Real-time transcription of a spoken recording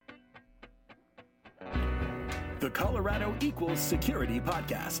The Colorado Equals Security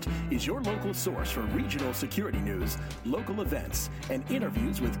Podcast is your local source for regional security news, local events, and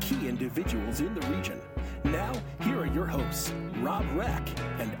interviews with key individuals in the region. Now, here are your hosts, Rob Reck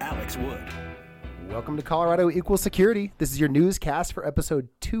and Alex Wood. Welcome to Colorado Equals Security. This is your newscast for episode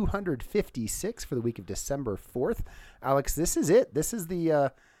 256 for the week of December 4th. Alex, this is it. This is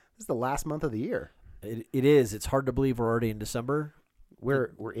the last month of the year. It is. It's hard to believe we're already in December.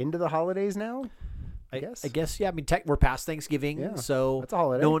 We're into the holidays now. I guess. Yeah. I mean, we're past Thanksgiving, so that's a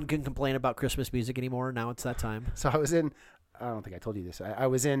holiday. No one can complain about Christmas music anymore. Now it's that time. So I don't think I told you this. I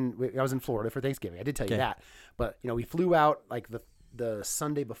was in Florida for Thanksgiving. I did tell you that, but we flew out like the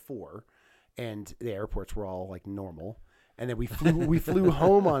Sunday before, and the airports were all like normal. And then we flew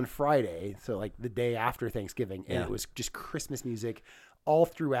home on Friday, so like the day after Thanksgiving, and it was just Christmas music all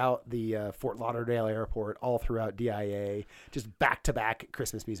throughout the Fort Lauderdale airport, all throughout DIA, just back-to-back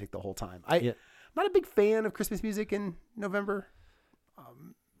Christmas music the whole time. I'm not a big fan of Christmas music in November.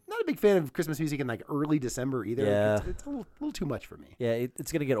 Not a big fan of Christmas music in like early December either. Yeah. It's a little too much for me. Yeah,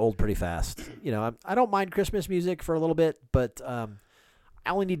 it's going to get old pretty fast. I don't mind Christmas music for a little bit, but I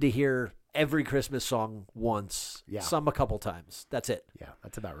only need to hear every Christmas song once, some a couple times. That's it. Yeah,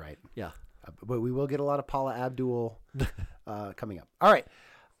 that's about right. Yeah. But we will get a lot of Paula Abdul coming up. All right.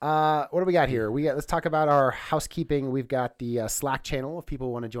 What do we got here? Let's talk about our housekeeping. We've got the Slack channel. If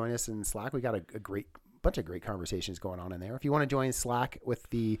people want to join us in Slack, we got a bunch of great conversations going on in there. If you want to join Slack with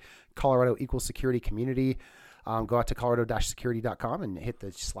the Colorado Equal Security community, go out to colorado-security.com and hit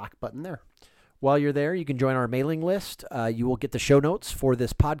the Slack button there. While you're there, you can join our mailing list. You will get the show notes for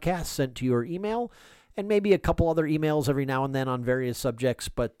this podcast sent to your email, and maybe a couple other emails every now and then on various subjects,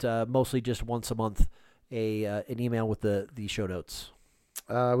 but mostly just once a month, an email with the show notes.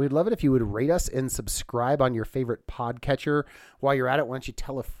 We'd love it if you would rate us and subscribe on your favorite podcatcher. While you're at it, why don't you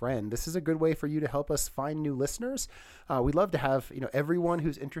tell a friend? This is a good way for you to help us find new listeners. We'd love to have everyone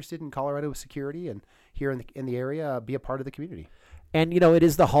who's interested in Colorado security and here in the area be a part of the community. And it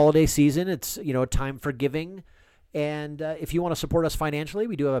is the holiday season. It's a time for giving. And if you want to support us financially,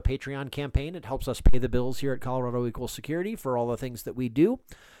 we do have a Patreon campaign. It helps us pay the bills here at Colorado Equals Security for all the things that we do.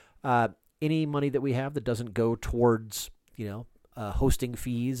 Any money that we have that doesn't go towards hosting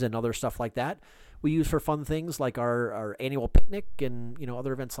fees and other stuff like that, we use for fun things like our annual picnic and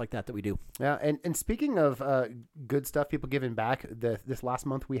other events like that we do. Yeah, and speaking of good stuff, people giving back. This last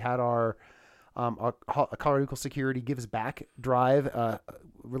month we had our Colorado Equal Security Gives Back drive.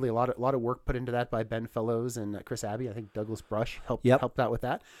 Really a lot of work put into that by Ben Fellows and Chris Abbey. I think Douglas Brush helped out with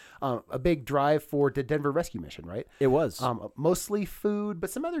that. A big drive for the Denver Rescue Mission, right? It was mostly food, but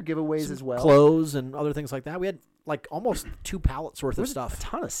some other giveaways as well, clothes and other things like that. We had like almost 2 pallets worth of stuff. A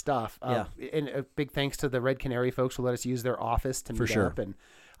ton of stuff. And a big thanks to the Red Canary folks who let us use their office to meet up. And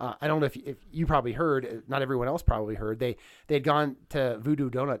I don't know if you probably heard, not everyone else probably heard, they had gone to Voodoo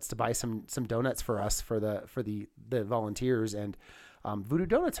Donuts to buy some donuts for us for the volunteers, and Voodoo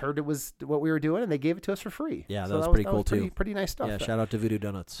Donuts heard it was what we were doing, and they gave it to us for free. Yeah, that was pretty cool too. Pretty nice stuff. Yeah, shout out to Voodoo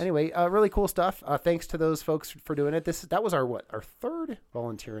Donuts. Anyway, really cool stuff. Thanks to those folks for doing it. That was our third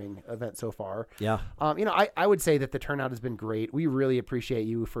volunteering event so far. Yeah. I would say that the turnout has been great. We really appreciate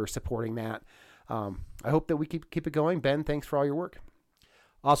you for supporting that. I hope that we keep it going. Ben, thanks for all your work.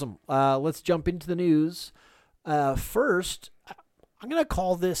 Awesome. Let's jump into the news. First, I'm going to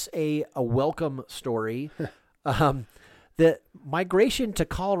call this a welcome story. The migration to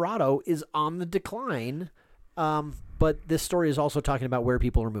Colorado is on the decline, but this story is also talking about where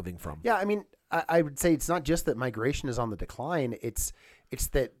people are moving from. Yeah, I mean, I would say it's not just that migration is on the decline. It's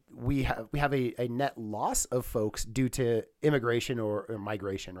that we have a net loss of folks due to immigration or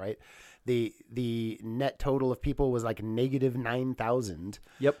migration, right? The net total of people was like negative 9,000.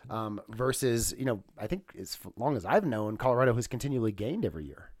 Yep. Versus, I think as long as I've known, Colorado has continually gained every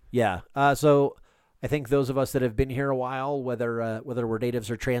year. Yeah. So I think those of us that have been here a while, whether we're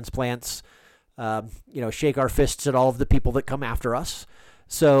natives or transplants, shake our fists at all of the people that come after us.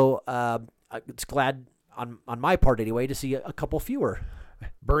 So it's glad on my part anyway to see a couple fewer.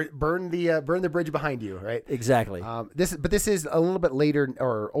 Burn the bridge behind you, right? Exactly. This is a little bit later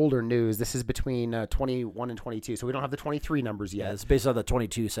or older news. This is between 21 and 22, so we don't have the 23 numbers yet. Yeah, it's based on the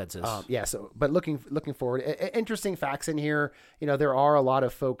 22 census. But looking forward, interesting facts in here. There are a lot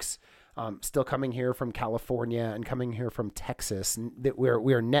of folks still coming here from California and coming here from Texas. That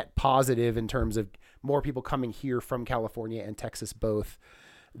we are net positive in terms of more people coming here from California and Texas both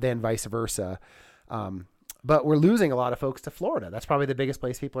than vice versa. But we're losing a lot of folks to Florida. That's probably the biggest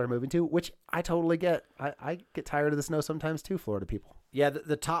place people are moving to, which I totally get. I get tired of the snow sometimes too, Florida people. Yeah,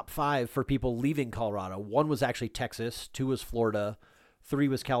 the top 5 for people leaving Colorado, 1 was actually Texas, 2 was Florida, 3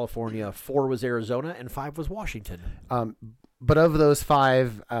 was California, 4 was Arizona, and 5 was Washington. But of those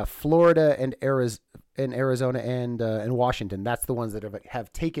 5, Florida and Arizona and Washington, that's the ones that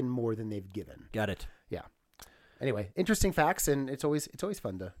have taken more than they've given. Got it. Yeah. Anyway, interesting facts, and it's always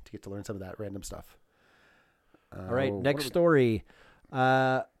fun to get to learn some of that random stuff. All right, next story.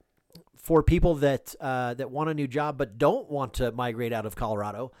 For people that want a new job but don't want to migrate out of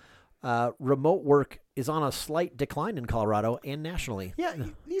Colorado, remote work is on a slight decline in Colorado and nationally. Yeah,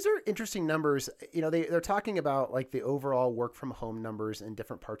 these are interesting numbers. You know, they're talking about like the overall work from home numbers in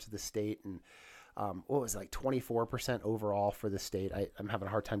different parts of the state, and what was it, like 24% overall for the state. I'm having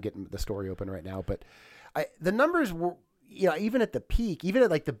a hard time getting the story open right now, but the numbers were, you know, even at the peak, even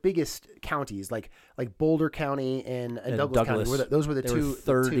at like the biggest counties, like Boulder County and Douglas County, those were the two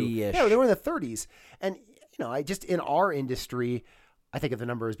 30-ish. Yeah, they were in the 30s, and you know, in our industry, I think of the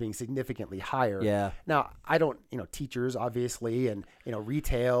number as being significantly higher. Yeah. Now, I don't, you know, teachers obviously, and you know,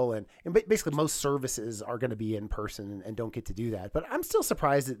 retail and basically most services are going to be in person and don't get to do that. But I'm still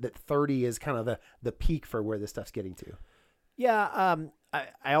surprised that 30 is kind of the peak for where this stuff's getting to. Yeah.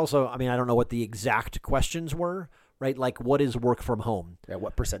 I also, I don't know what the exact questions were, right? Like, what is work from home? Yeah.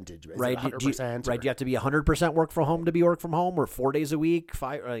 What percentage? Is right. it 100%? Right. Do you have to be 100% work from home to be work from home, or 4 days a week,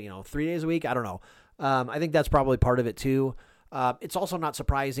 3 days a week? I don't know. I think that's probably part of it too. It's also not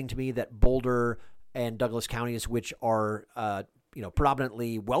surprising to me that Boulder and Douglas counties, which are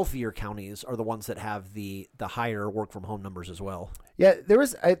predominantly wealthier counties, are the ones that have the higher work from home numbers as well. Yeah, there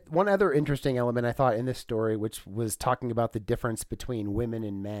was one other interesting element I thought in this story, which was talking about the difference between women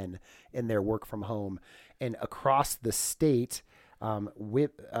and men in their work from home, and across the state.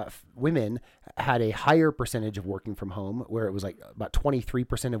 Women had a higher percentage of working from home, where it was like about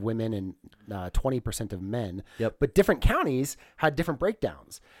 23% of women and 20% of men. Yep. But different counties had different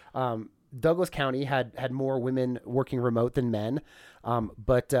breakdowns. Douglas County had more women working remote than men,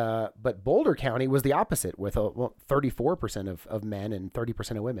 but Boulder County was the opposite, with 34% of men and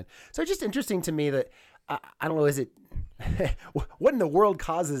 30% of women. So it's just interesting to me that I don't know, is it what in the world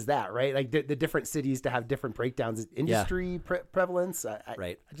causes that, right? Like the different cities to have different breakdowns, industry prevalence.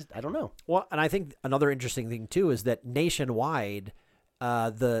 Right. I don't know. Well, and I think another interesting thing too is that nationwide,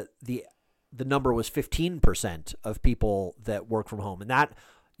 the number was 15% of people that work from home, and that,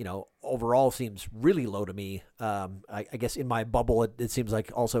 overall seems really low to me. I guess in my bubble, it seems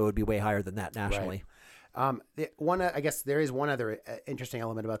like also it would be way higher than that nationally. Right. I guess there is one other interesting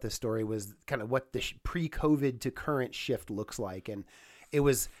element about this story, was kind of what the pre-COVID to current shift looks like, and it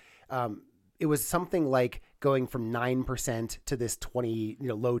was something like going from 9% to this 20,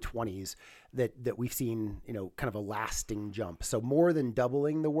 low 20s that we've seen, kind of a lasting jump. So more than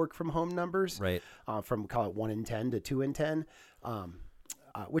doubling the work from home numbers, right? From call it 1 in 10 to 2 in 10.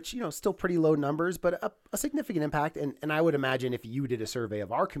 Which, still pretty low numbers, but a significant impact. And I would imagine if you did a survey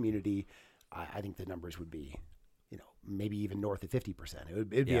of our community, I think the numbers would be, maybe even north of 50%.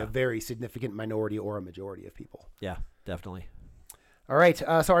 It'd be a very significant minority or a majority of people. Yeah, definitely. All right.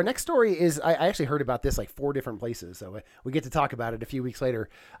 So our next story is, I actually heard about this like 4 different places. So we get to talk about it a few weeks later.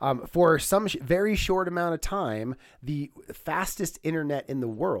 For some very short amount of time, the fastest internet in the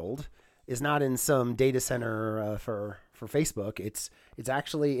world is not in some data center for Facebook. It's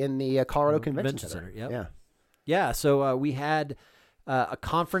actually in the Colorado Convention Center. Yep. Yeah. Yeah. So we had a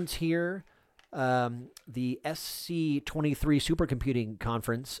conference here, the SC23 Supercomputing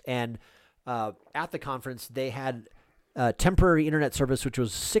Conference, and at the conference they had temporary internet service, which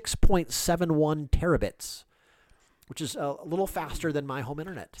was 6.71 terabits, which is a little faster than my home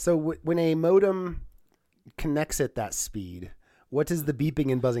internet. So when a modem connects at that speed, what does the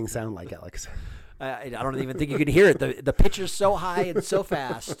beeping and buzzing sound like, Alex? I don't even think you can hear it. The pitch is so high and so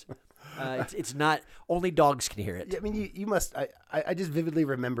fast. It's not, only dogs can hear it. I mean, you must. I just vividly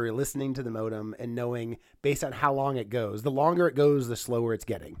remember listening to the modem and knowing, based on how long it goes, the longer it goes, the slower it's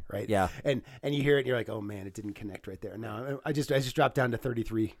getting, right? Yeah. And you hear it, and you're like, oh man, it didn't connect right there. Now I just dropped down to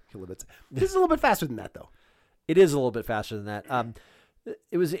 33 kilobits. This is a little bit faster than that, though. It is a little bit faster than that.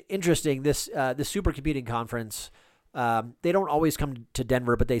 It was interesting. This supercomputing conference. They don't always come to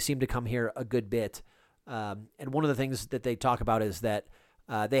Denver, but they seem to come here a good bit. And one of the things that they talk about is that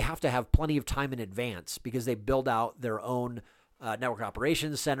they have to have plenty of time in advance, because they build out their own network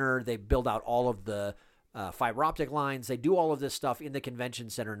operations center. They build out all of the fiber optic lines. They do all of this stuff in the convention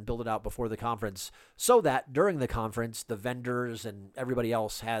center and build it out before the conference, so that during the conference, the vendors and everybody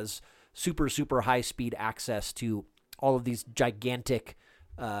else has super, super high speed access to all of these gigantic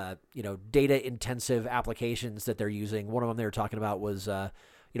data intensive applications that they're using. One of them they were talking about was,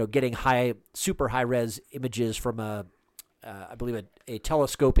 getting super high res images from I believe a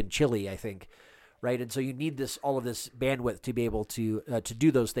telescope in Chile, I think, right? And so you need all of this bandwidth to be able to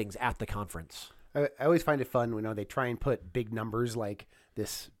do those things at the conference. I always find it fun when they try and put big numbers like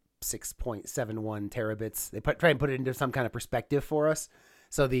this 6.71 terabits. They try and put it into some kind of perspective for us.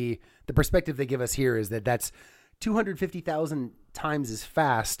 So the perspective they give us here is that's 250,000 times as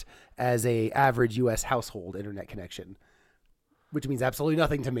fast as a average U.S. household internet connection, which means absolutely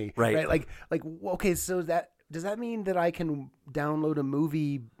nothing to me. Right? Like okay, so does that mean that I can download a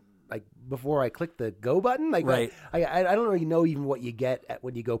movie like before I click the go button? Like, right. I don't really know even what you get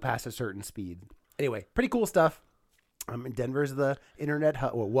when you go past a certain speed. Anyway, pretty cool stuff. Denver's the internet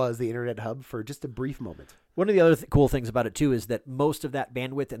hub, or was the internet hub for just a brief moment. One of the other cool things about it, too, is that most of that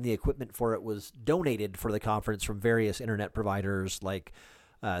bandwidth and the equipment for it was donated for the conference from various internet providers like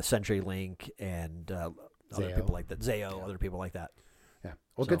CenturyLink and other people like that, Zayo, other people like that. Yeah.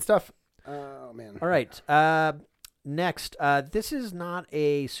 Well, good stuff. Oh, man. All right. Next, this is not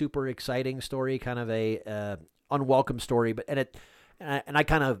a super exciting story, kind of a unwelcome story, but and I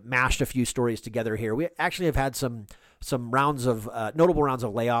kind of mashed a few stories together here. We actually have had some rounds of notable rounds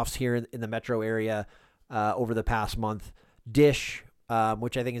of layoffs here in the metro area over the past month. Dish,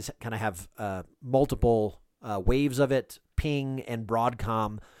 which I think is kind of have multiple waves of it, Ping and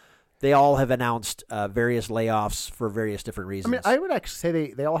Broadcom, they all have announced various layoffs for various different reasons. I mean, I would actually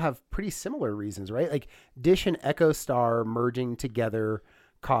say they all have pretty similar reasons, right? Like Dish and EchoStar merging together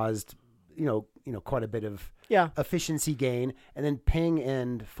caused, quite a bit of efficiency gain, and then Ping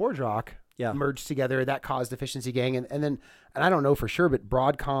and ForgeRock merged together. That caused efficiency gain, and I don't know for sure, but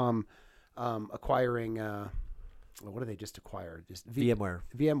Broadcom acquiring what did they just acquire? Just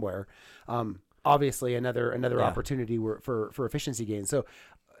VMware. Obviously, another opportunity for efficiency gain. So,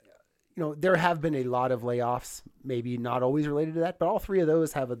 there have been a lot of layoffs, maybe not always related to that, but all three of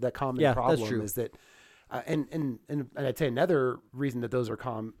those have the common problem. That's true. Is that, and I'd say another reason that those are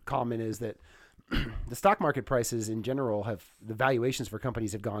common is that the stock market prices in general the valuations for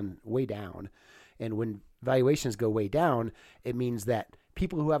companies have gone way down. And when valuations go way down, it means that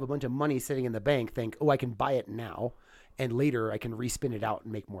people who have a bunch of money sitting in the bank think, I can buy it now, and later I can respin it out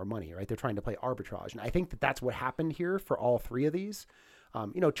and make more money, right? They're trying to play arbitrage. And I think that's what happened here for all three of these.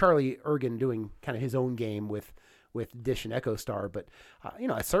 Charlie Ergen doing kind of his own game with Dish and EchoStar, but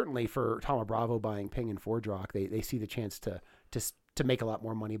certainly for Thoma Bravo buying Ping and ForgeRock, they see the chance to make a lot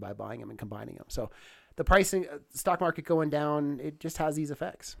more money by buying them and combining them. So the pricing, stock market going down, it just has these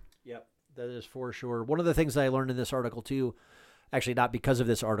effects. Yep, that is for sure. One of the things that I learned in this article too, actually not because of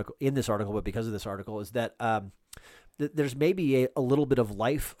this article, but because of this article, is that there's maybe a little bit of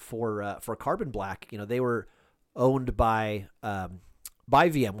life for Carbon Black. They were owned by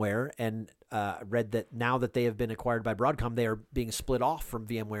VMware, and read that now that they have been acquired by Broadcom, they are being split off from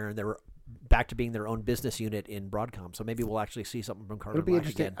VMware, and they're back to being their own business unit in Broadcom. So maybe we'll actually see something from Carbon Black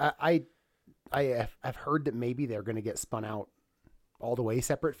again. I've heard that maybe they're going to get spun out all the way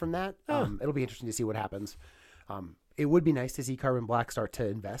separate from that. It'll be interesting to see what happens. It would be nice to see Carbon Black start to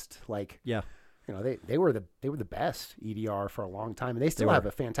invest. They were the best EDR for a long time, and they still have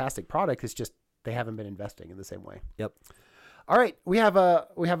a fantastic product. It's just they haven't been investing in the same way. Yep. All right, we have a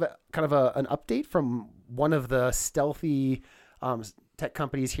kind of an update from one of the stealthy tech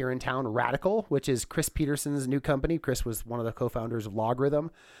companies here in town, Radical, which is Chris Peterson's new company. Chris was one of the co-founders of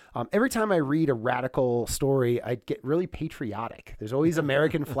Logarithm. Every time I read a Radical story, I get really patriotic. There's always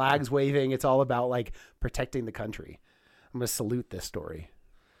American flags waving. It's all about protecting the country. I'm going to salute this story.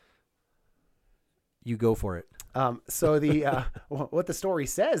 You go for it. So what the story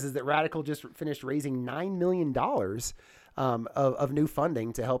says is that Radical just finished raising $9 million of new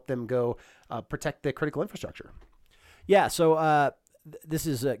funding to help them go protect the critical infrastructure. Yeah. So this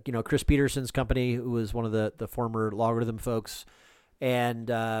is Chris Peterson's company, who was one of the former Logarithm folks, and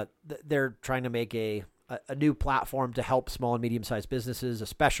they're trying to make a new platform to help small and medium sized businesses,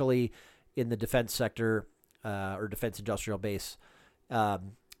 especially in the defense sector or defense industrial base. So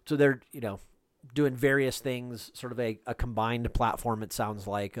they're doing various things, sort of a combined platform, it sounds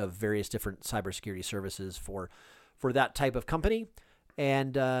like, of various different cybersecurity services for that type of company.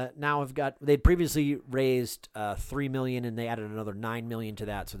 And now they'd previously raised $3 million, and they added another $9 million to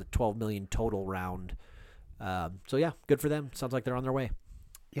that, so the $12 million total round. So yeah, good for them. Sounds like they're on their way.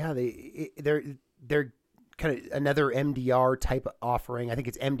 Yeah, they're kind of another MDR type offering. I think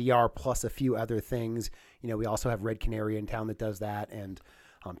it's MDR plus a few other things. We also have Red Canary in town that does that, and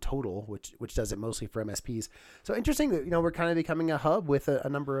Total, which does it mostly for MSPs. So interesting that we're kind of becoming a hub with a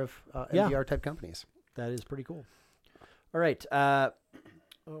number of MDR type companies. That is pretty cool. All right.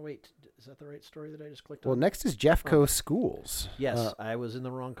 Oh, wait. Is that the right story that I just clicked on? Well, next is Jeffco Schools. Yes, I was in the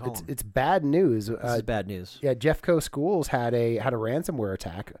wrong column. It's bad news. This is bad news. Yeah, Jeffco Schools had a ransomware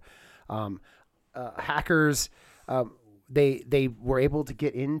attack. hackers, they were able to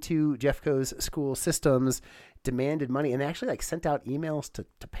get into Jeffco's school systems, demanded money, and they actually like sent out emails to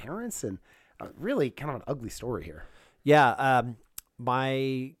parents, and really kind of an ugly story here. Yeah.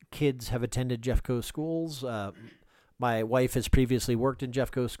 My kids have attended Jeffco schools. My wife has previously worked in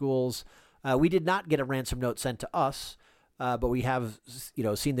Jeffco schools. We did not get a ransom note sent to us, but we have,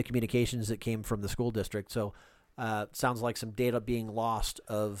 seen the communications that came from the school district. So sounds like some data being lost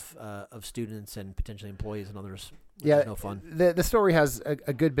of students and potentially employees and others. Yeah, no fun. The story has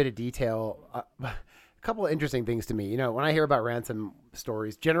a good bit of detail. A couple of interesting things to me. When I hear about ransom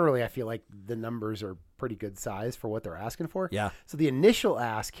stories, generally I feel like the numbers are pretty good size for what they're asking for. Yeah. So the initial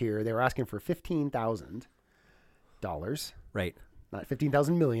ask here, they were asking for $15,000. Right. Not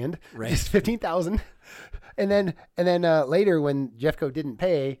 15,000 million. Right. Just 15,000. And then later when Jeffco didn't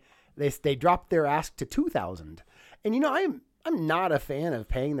pay, they dropped their ask to 2,000. And I'm not a fan of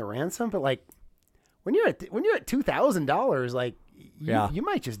paying the ransom, but like when you're at $2,000, like you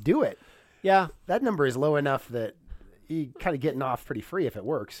might just do it. Yeah. That number is low enough that you're kind of getting off pretty free if it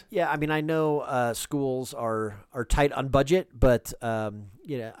works. Yeah, I mean, I know schools are tight on budget, but I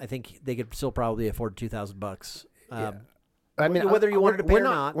think they could still probably afford $2,000. I mean, whether you wanted to pay or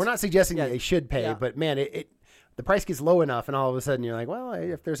not, we're not suggesting that they should pay, but man, the price gets low enough, and all of a sudden you're like, well,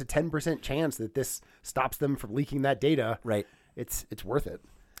 if there's a 10% chance that this stops them from leaking that data, right? It's worth it.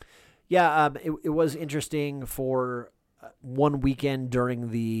 Yeah, it was interesting for one weekend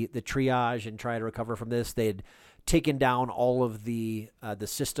during the triage and try to recover from this. They had taken down all of the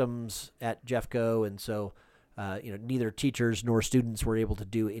systems at Jeffco, and so neither teachers nor students were able to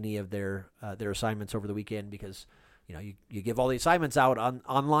do any of their assignments over the weekend because you give all the assignments out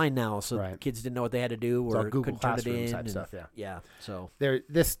online now, so kids didn't know what they had to do or couldn't turn it in type stuff. Yeah. So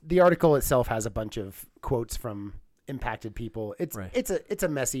the article itself has a bunch of quotes from impacted people. It's a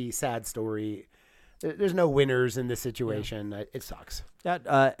messy, sad story. There's no winners in this situation. Yeah. It sucks.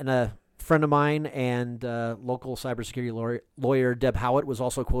 Yeah, and a friend of mine and local cybersecurity lawyer Deb Howitt was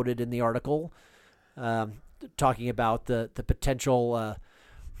also quoted in the article, talking about the potential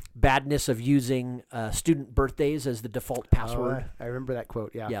badness of using student birthdays as the default password. I remember that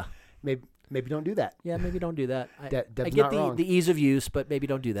quote. Yeah. Yeah. Maybe don't do that. Yeah, maybe don't do that. I Deb's get not the ease of use, but maybe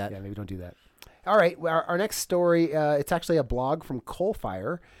don't do that. Yeah, maybe don't do that. All right. Well, our next story, it's actually a blog from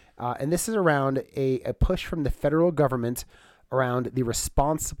Coalfire, and this is around a push from the federal government around the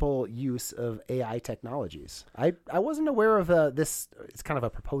responsible use of AI technologies. I wasn't aware of this. It's kind of a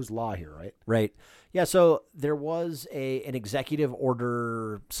proposed law here, right? Right. Yeah, so there was an executive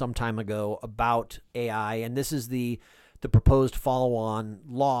order some time ago about AI, and this is the proposed follow-on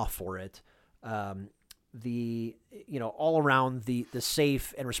law for it. All around the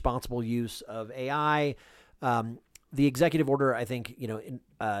safe and responsible use of AI. The executive order, I think,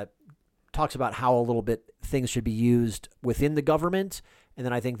 talks about how a little bit things should be used within the government, and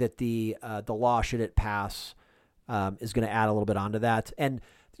then I think that the law, should it pass, is going to add a little bit onto that. And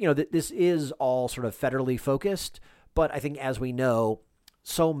this is all sort of federally focused, but I think, as we know,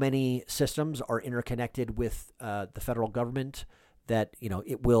 so many systems are interconnected with the federal government that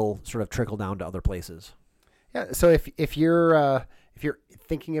it will sort of trickle down to other places. Yeah. So if you're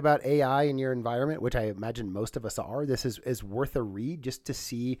thinking about AI in your environment, which I imagine most of us are, this is worth a read just to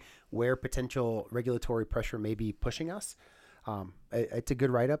see where potential regulatory pressure may be pushing us. It's a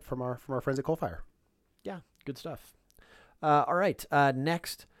good write-up from our friends at Coalfire. Yeah, good stuff. All right.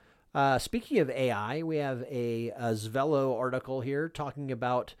 Next, speaking of AI, we have a Zvelo article here talking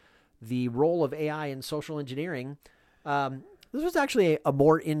about the role of AI in social engineering. This was actually a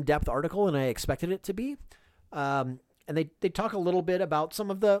more in-depth article than I expected it to be. And they talk a little bit about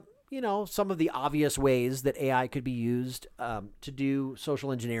some of the obvious ways that AI could be used to do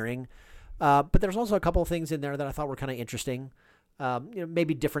social engineering. But there's also a couple of things in there that I thought were kind of interesting.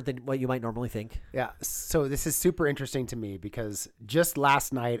 Maybe different than what you might normally think. Yeah. So this is super interesting to me because just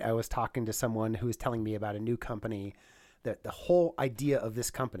last night I was talking to someone who was telling me about a new company that the whole idea of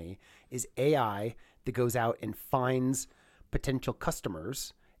this company is AI that goes out and finds potential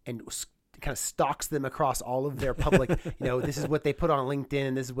customers and kind of stalks them across all of their public, this is what they put on LinkedIn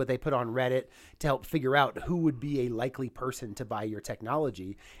and this is what they put on Reddit to help figure out who would be a likely person to buy your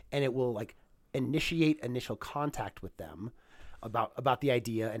technology. And it will like initiate initial contact with them about the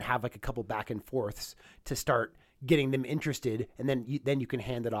idea and have like a couple back and forths to start getting them interested. And then you can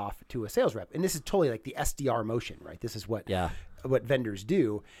hand it off to a sales rep. And this is totally like the SDR motion, right? This is what vendors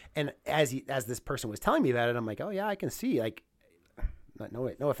do. And as this person was telling me about it, I'm like, oh yeah, I can see like,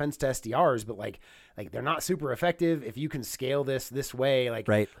 no offense to SDRs, but like they're not super effective. If you can scale this way, like,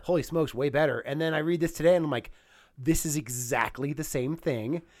 right. Holy smokes, way better. And then I read this today and I'm like, this is exactly the same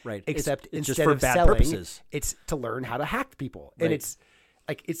thing, Right. Except it's just instead for of bad selling, purposes. it's to learn how to hack people, Right. and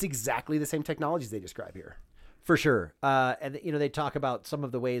it's exactly the same technologies they describe here. For sure. And, they talk about some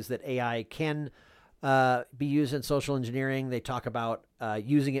of the ways that AI can be used in social engineering. They talk about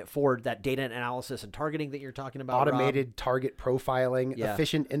using it for that data analysis and targeting that you're talking about, Automated target profiling, Yeah.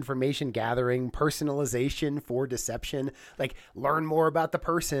 efficient information gathering, personalization for deception. Like, learn more about the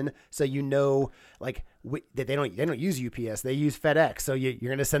person so like that they don't use UPS, they use FedEx. So you're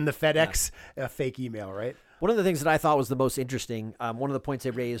going to send the FedEx fake email, right? One of the things that I thought was the most interesting, one of the points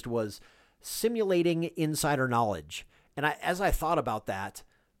they raised was simulating insider knowledge. And as I thought about that,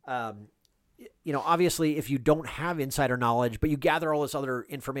 obviously if you don't have insider knowledge, but you gather all this other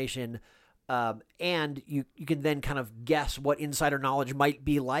information, and you can then kind of guess what insider knowledge might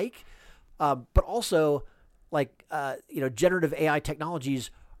be like. But also generative AI technologies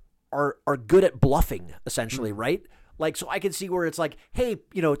are good at bluffing, essentially, right? Like, so I can see where it's like, hey,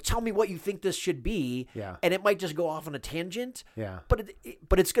 tell me what you think this should be. Yeah. And it might just go off on a tangent. Yeah. But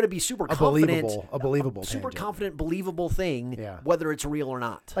it's going to be super confident. A believable super tangent. confident, believable thing, Yeah. whether it's real or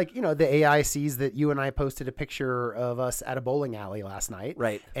not. Like, the AI sees that you and I posted a picture of us at a bowling alley last night.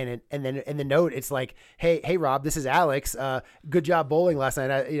 Right. And then in the note, it's like, hey, Rob, this is Alex. Good job bowling last night.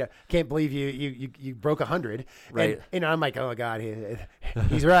 I can't believe you broke 100. Right. And I'm like, oh God,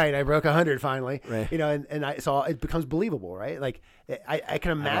 he's right. I broke 100 finally. Right. So it becomes believable, right? Like, I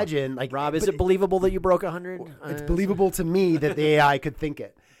can imagine, like, Rob, is it believable that you broke 100? It's believable to me that the AI could think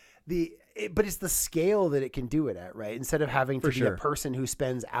it. But it's the scale that it can do it at, right? Instead of having to be a person who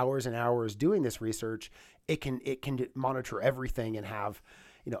spends hours and hours doing this research, it can monitor everything and have,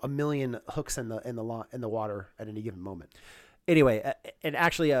 a million hooks in the water at any given moment. Anyway, and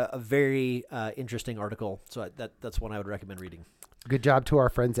actually a very interesting article. So that's one I would recommend reading. Good job to our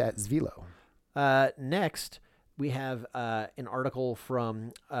friends at Zvilo. Next, we have an article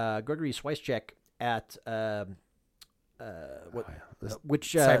from Gregory Swieczek at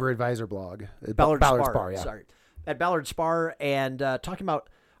which Cyber Advisor blog, Ballard Spar, yeah. Sorry, at Ballard Spar, and talking about.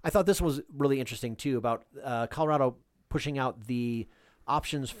 I thought this was really interesting too about Colorado pushing out the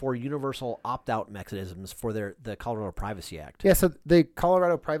options for universal opt-out mechanisms for the Colorado Privacy Act. Yeah, so the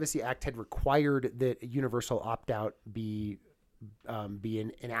Colorado Privacy Act had required that universal opt-out be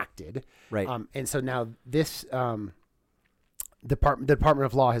enacted, right? And so now this the Department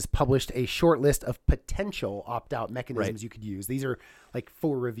of Law has published a short list of potential opt-out mechanisms you could use. These are like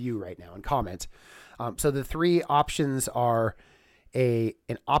for review right now and comment. So the three options are an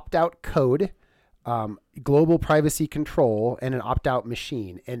opt-out code, global privacy control, and an opt-out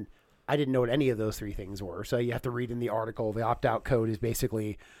machine. And I didn't know what any of those three things were. So you have to read in the article. The opt-out code is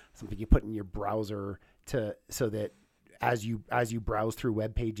basically something you put in your browser so that as you browse through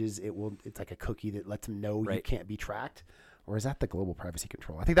web pages, it's like a cookie that lets them know you can't be tracked. Or is that the global privacy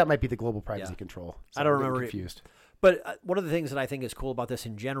control? I think that might be the global privacy control. So I don't I'm remember. Confused. But one of the things that I think is cool about this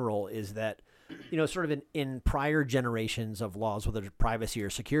in general is that, sort of in prior generations of laws, whether it's privacy or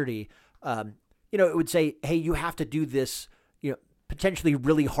security, it would say, hey, you have to do this, potentially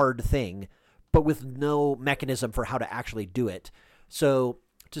really hard thing, but with no mechanism for how to actually do it. So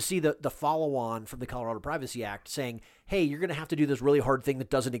to see the follow-on from the Colorado Privacy Act saying, hey, you're going to have to do this really hard thing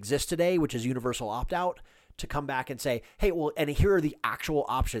that doesn't exist today, which is universal opt-out, to come back and say, hey, well, and here are the actual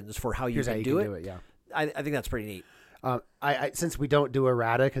options for how you can do it. Yeah. I think that's pretty neat. I since we don't do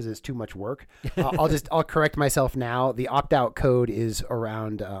errata because it's too much work, I'll correct myself now. The opt-out code is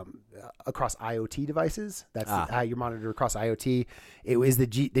around across IoT devices. That's how you monitor across IoT. It was the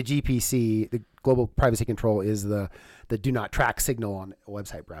GPC, the Global Privacy Control, is the do not track signal on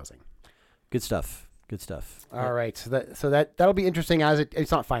website browsing. Good stuff. Good stuff. All right, so that'll be interesting as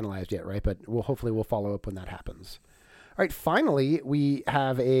it's not finalized yet, right? But hopefully we'll follow up when that happens. All right, finally we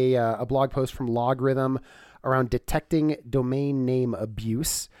have a blog post from Logarithm around detecting domain name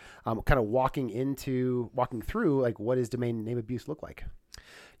abuse, kind of walking through like what does domain name abuse look like.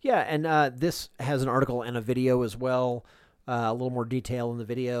 Yeah, and this has an article and a video as well, a little more detail in the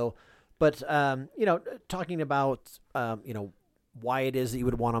video, but talking about why it is that you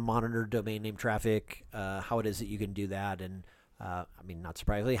would want to monitor domain name traffic, how it is that you can do that, and not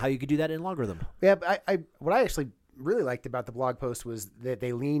surprisingly, how you could do that in Logarithm. Yeah, but what I actually really liked about the blog post was that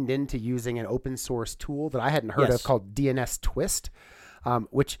they leaned into using an open source tool that I hadn't heard of called DNS Twist,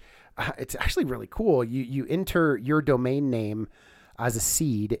 which it's actually really cool. You enter your domain name as a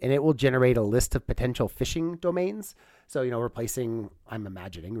seed, and it will generate a list of potential phishing domains. So, replacing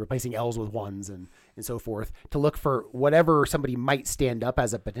L's with ones and so forth to look for whatever somebody might stand up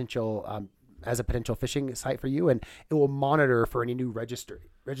as a potential phishing site for you. And it will monitor for any new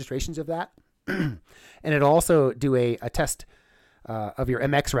registrations of that. and it'll also do a test of your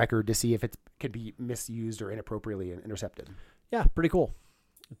MX record to see if it could be misused or inappropriately intercepted. Yeah, pretty cool.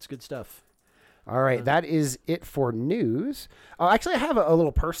 It's good stuff. All right, that is it for news. Actually, I have a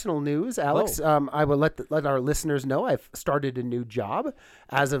little personal news, Alex. I will let our listeners know I've started a new job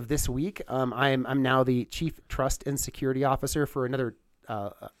as of this week. I'm now the Chief Trust and Security Officer for another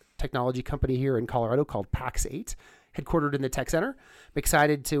technology company here in Colorado called PAX 8, headquartered in the Tech Center. I'm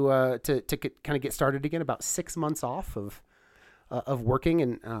excited to kind of get started again. About 6 months off of working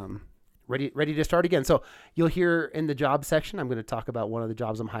and ready to start again. So you'll hear in the job section, I'm going to talk about one of the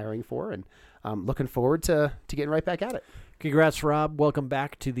jobs I'm hiring for, and looking forward to getting right back at it. Congrats, Rob. Welcome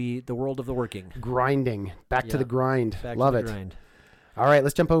back to the world of the working. Grinding. Back to the grind. Love it. Grind. All right,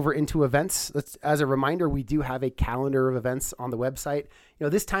 let's jump over into events. As a reminder, we do have a calendar of events on the website.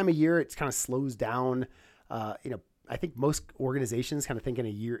 This time of year, it kind of slows down. I think most organizations kind of think in a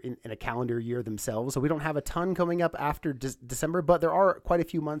year, in a calendar year themselves. So we don't have a ton coming up after December, but there are quite a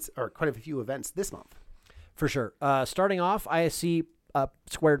few events this month. For sure. Starting off, ISC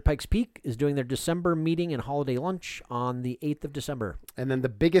Squared Pikes Peak is doing their December meeting and holiday lunch on the 8th of December. And then the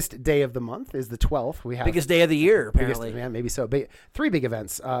biggest day of the month is the 12th. We have biggest day of the year, apparently. Maybe so. Three big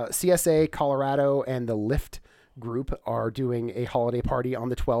events. CSA, Colorado, and the Lyft group are doing a holiday party on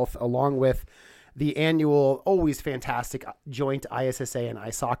the 12th, along with the annual, always fantastic joint ISSA and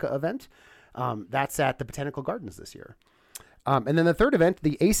ISACA event. That's at the Botanical Gardens this year. And then the third event,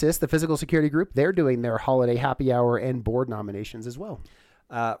 the ASIS, the Physical Security Group, they're doing their holiday happy hour and board nominations as well.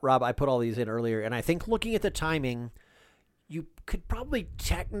 Rob, I put all these in earlier, and I think looking at the timing, you could probably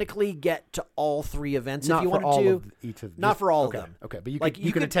technically get to all three events if you wanted to. Not for all of them. Okay, but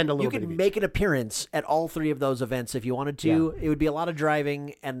you could attend a little bit of each. You could make an appearance at all three of those events if you wanted to. Yeah. It would be a lot of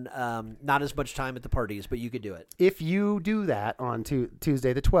driving and not as much time at the parties, but you could do it. If you do that on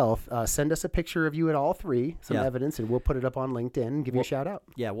Tuesday the 12th, send us a picture of you at all three, some evidence, and we'll put it up on LinkedIn and give you a shout out.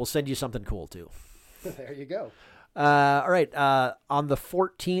 Yeah, we'll send you something cool too. There you go. All right. On the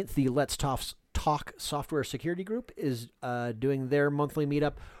 14th, the Let's Talk Software Security Group is doing their monthly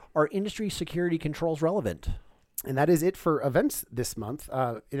meetup. Are industry security controls relevant? And that is it for events this month.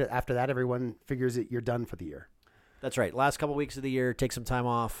 After that, everyone figures that you're done for the year. That's right. Last couple weeks of the year, take some time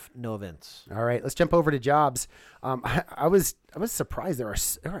off, no events. All right, let's jump over to jobs. I was surprised there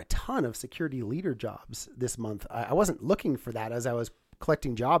are a ton of security leader jobs this month. I wasn't looking for that as I was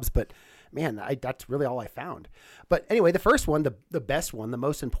collecting jobs, but man, that's really all I found. But anyway, the first one, the best one, the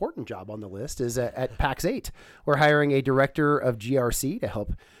most important job on the list is at PAX 8. We're hiring a director of GRC to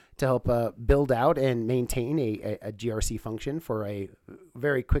help build out and maintain a GRC function for a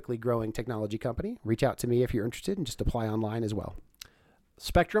very quickly growing technology company. Reach out to me if you're interested and just apply online as well.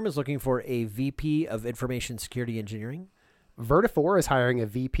 Spectrum is looking for a VP of Information Security Engineering. Vertafore is hiring a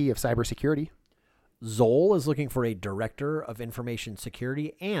VP of Cybersecurity. Zoll is looking for a Director of Information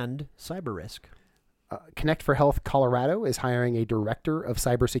Security and Cyber Risk. Connect for Health Colorado is hiring a Director of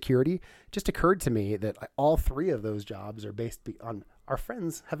Cybersecurity. Just occurred to me that all three of those jobs are based on our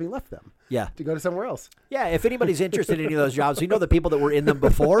friends having left them to go to somewhere else. Yeah, if anybody's interested in any of those jobs, we know the people that were in them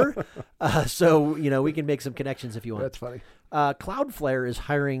before. So, we can make some connections if you want. That's funny. Cloudflare is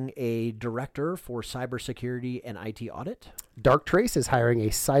hiring a Director for Cybersecurity and IT Audit. Darktrace is hiring a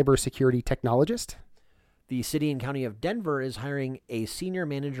Cybersecurity Technologist. The City and County of Denver is hiring a Senior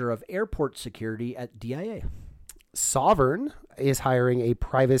Manager of Airport Security at DIA. Sovereign is hiring a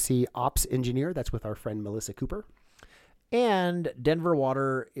Privacy Ops Engineer. That's with our friend Melissa Cooper. And Denver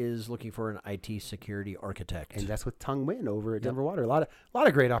Water is looking for an IT Security Architect. And that's with Tung Nguyen over at Denver Water. A lot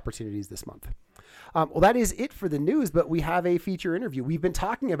of great opportunities this month. Well, that is it for the news, but we have a feature interview. We've been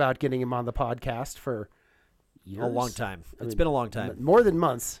talking about getting him on the podcast for years. A long time. It's been a long time. More than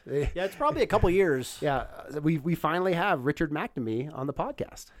months. Yeah, it's probably a couple years. Yeah, we finally have Richard McNamee on the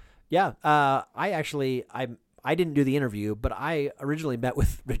podcast. Yeah, I didn't do the interview, but I originally met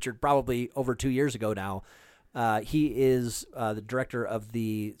with Richard probably over 2 years ago now. He is the director of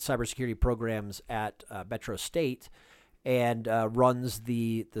the cybersecurity programs at Metro State and runs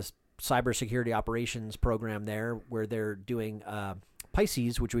the cybersecurity operations program there, where they're doing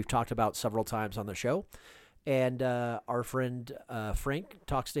Pisces, which we've talked about several times on the show. And our friend Frank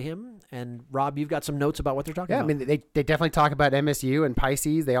talks to him. And Rob, you've got some notes about what they're talking about. Yeah, I mean, they definitely talk about MSU and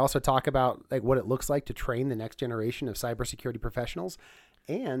Pisces. They also talk about what it looks like to train the next generation of cybersecurity professionals,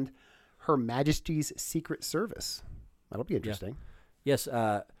 and Her Majesty's Secret Service. That'll be interesting. Yeah. Yes,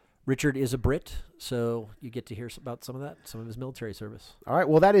 Richard is a Brit, so you get to hear about some of his military service. All right.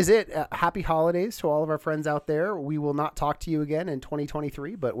 Well, that is it. Happy holidays to all of our friends out there. We will not talk to you again in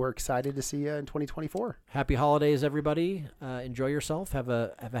 2023, but we're excited to see you in 2024. Happy holidays, everybody. Enjoy yourself. Have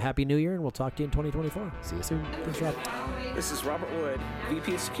a happy new year, and we'll talk to you in 2024. See you soon. Thanks, Rob. This is Robert Wood,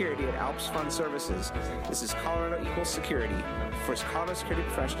 VP of Security at Alps Fund Services. This is Colorado Equals Security for Colorado Security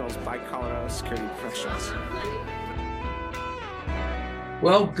Professionals by Colorado Security Professionals.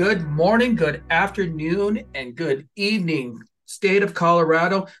 Well, good morning, good afternoon, and good evening, state of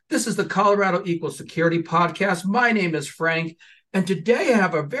Colorado. This is the Colorado Equal Security Podcast. My name is Frank, and today I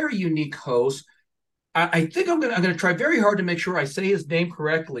have a very unique host. I think I'm gonna try very hard to make sure I say his name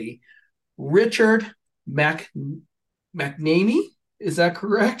correctly. Richard McNamee, is that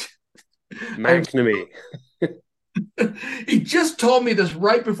correct? McNamee. He just told me this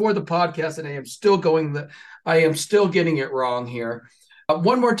right before the podcast, and I am still getting it wrong here.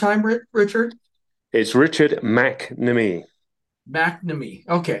 One more time, Richard. It's Richard McNamee. McNamee.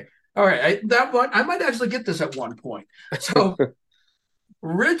 Okay. All right. I might actually get this at one point. So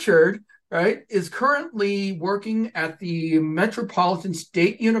Richard, right, is currently working at the Metropolitan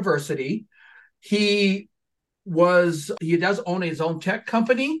State University. He does own his own tech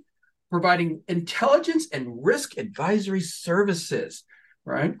company providing intelligence and risk advisory services,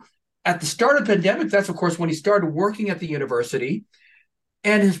 right? At the start of the pandemic, that's of course when he started working at the university.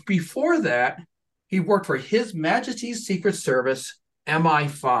 And before that, he worked for His Majesty's Secret Service,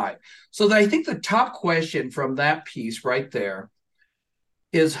 MI5. So I think the top question from that piece right there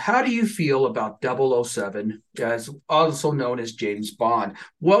is, how do you feel about 007, as also known as James Bond?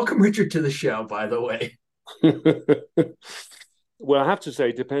 Welcome, Richard, to the show, by the way. Well, I have to say,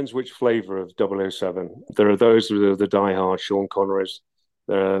 it depends which flavor of 007. There are those that are the diehard Sean Connerys.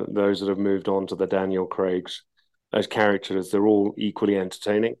 There are those that have moved on to the Daniel Craigs. As characters, they're all equally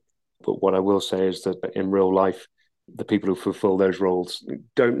entertaining. But what I will say is that in real life, the people who fulfill those roles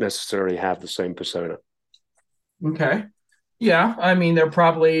don't necessarily have the same persona. Okay. Yeah. I mean, they're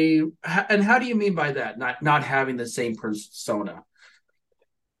probably, and how do you mean by that? Not having the same persona?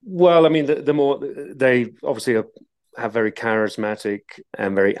 Well, I mean, the more they obviously have very charismatic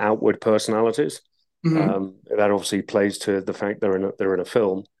and very outward personalities. Mm-hmm. That obviously plays to the fact they're in a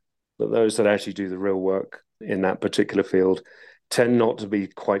film. But those that actually do the real work in that particular field tend not to be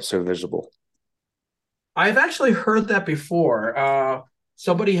quite so visible. I've actually heard that before.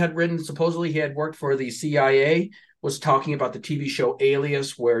 Somebody had written, supposedly he had worked for the CIA, was talking about the TV show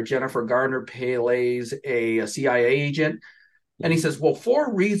Alias, where Jennifer Garner plays a CIA agent. And he says, well,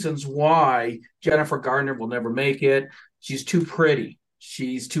 4 reasons why Jennifer Garner will never make it. She's too pretty.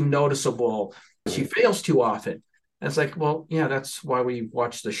 She's too noticeable. She fails too often. And it's like, well, yeah, that's why we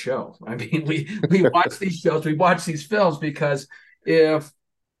watch the show. I mean, we watch these shows, we watch these films, because if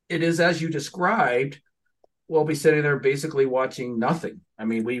it is as you described, we'll be sitting there basically watching nothing. I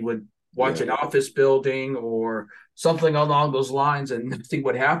mean, we would watch an office building or something along those lines and nothing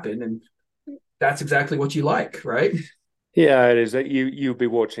would happen. And that's exactly what you like, right? Yeah, it is. You'll be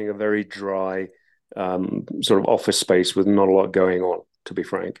watching a very dry sort of office space with not a lot going on, to be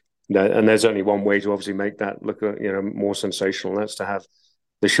frank. And there's only one way to obviously make that look, more sensational. And that's to have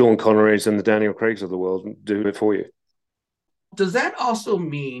the Sean Connerys and the Daniel Craigs of the world do it for you. Does that also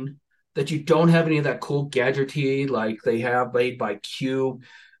mean that you don't have any of that cool gadgetry like they have made by Q?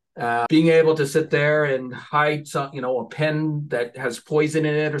 Being able to sit there and hide some, a pen that has poison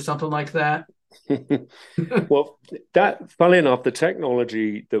in it or something like that? Well, funnily enough, the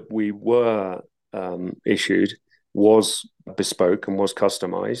technology that we were issued was bespoke and was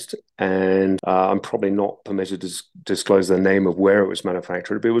customized, and I'm probably not permitted to disclose the name of where it was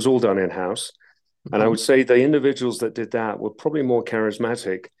manufactured, but it was all done in-house. Mm-hmm. And I would say the individuals that did that were probably more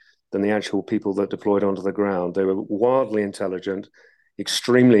charismatic than the actual people that deployed onto the ground. They were wildly intelligent,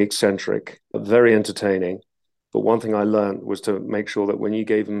 extremely eccentric, very entertaining. But one thing I learned was to make sure that when you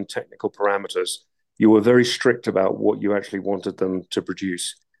gave them technical parameters, you were very strict about what you actually wanted them to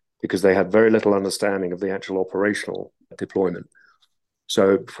produce, because they had very little understanding of the actual operational deployment.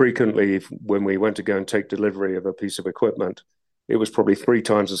 So frequently, when we went to go and take delivery of a piece of equipment, it was probably 3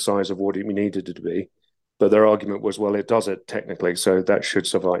 times the size of what it needed it to be. But their argument was, well, it does it technically, so that should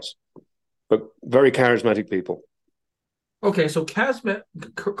suffice. But very charismatic people. Okay, so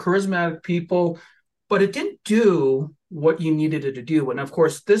charismatic people, but it didn't do what you needed it to do. And of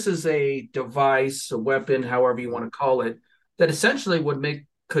course, this is a device, a weapon, however you want to call it, that essentially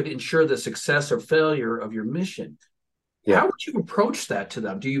could ensure the success or failure of your mission. Yeah. How would you approach that to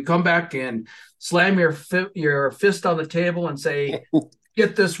them? Do you come back and slam your fist on the table and say,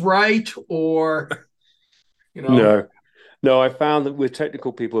 get this right? Or, No. No, I found that with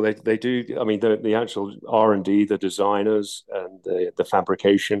technical people, they do. I mean, the actual R&D, the designers, and the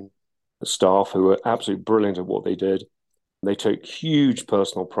fabrication staff who were absolutely brilliant at what they did. They took huge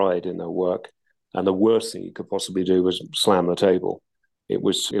personal pride in their work, and the worst thing you could possibly do was slam the table. It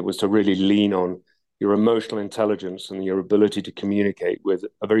was to really lean on your emotional intelligence and your ability to communicate with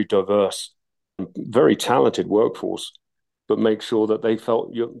a very diverse, very talented workforce, but make sure that they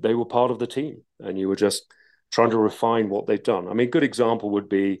felt they were part of the team, and you were just trying to refine what they've done. I mean, a good example would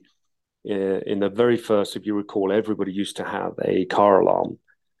be in the very first, if you recall, everybody used to have a car alarm.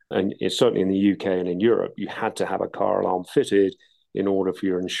 And it's certainly in the UK and in Europe, you had to have a car alarm fitted in order for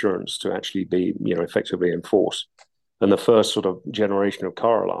your insurance to actually be, effectively enforced. And the first sort of generation of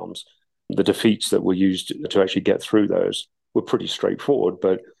car alarms, the defeats that were used to actually get through those were pretty straightforward.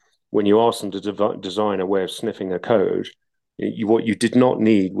 But when you ask them to design a way of sniffing a code, what you did not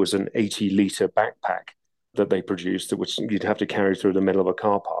need was an 80-liter backpack that they produced that you'd have to carry through the middle of a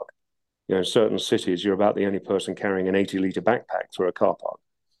car park. In certain cities, you're about the only person carrying an 80-liter backpack through a car park.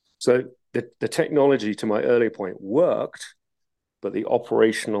 So the technology, to my earlier point, worked, but the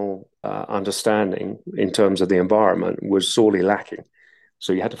operational understanding in terms of the environment was sorely lacking.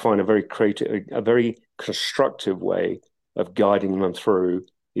 So you had to find a very creative, a very constructive way of guiding them through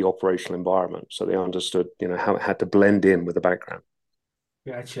the operational environment, so they understood, how it had to blend in with the background.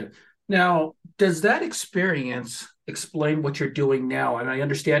 Gotcha. Now, does that experience explain what you're doing now? And my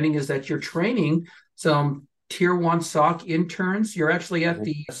understanding is that you're training some Tier 1 SOC interns. You're actually at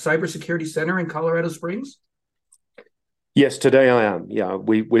the Cybersecurity Center in Colorado Springs? Yes, today I am. Yeah,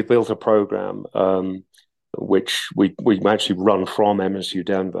 we built a program which we actually run from MSU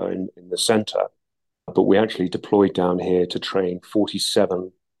Denver in the center, but we actually deployed down here to train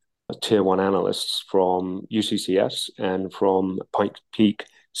 47 Tier 1 analysts from UCCS and from Pike Peak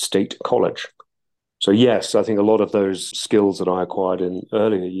State College. So yes, I think a lot of those skills that I acquired in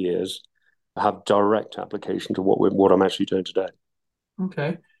earlier years have direct application to what I'm actually doing today.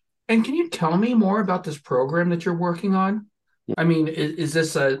 Okay. And can you tell me more about this program that you're working on? I mean, is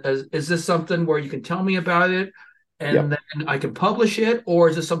this something where you can tell me about it and then I can publish it, or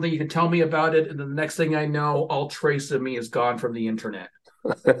is this something you can tell me about it and then the next thing I know, all trace of me is gone from the internet?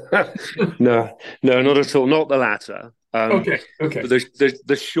 No, not at all. Not the latter. Okay.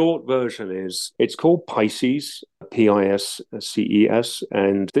 The short version is it's called Pisces, Pisces,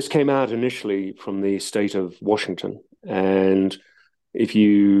 and this came out initially from the state of Washington. And if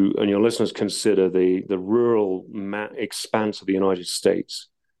you and your listeners consider the rural expanse of the United States,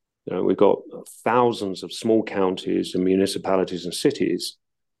 we've got thousands of small counties and municipalities and cities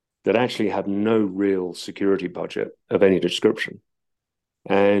that actually have no real security budget of any description.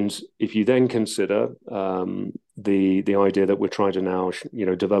 And if you then consider the idea that we're trying to now,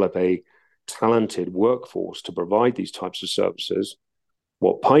 develop a talented workforce to provide these types of services,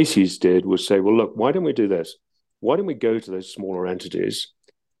 what Pisces did was say, well, look, why don't we do this? Why don't we go to those smaller entities?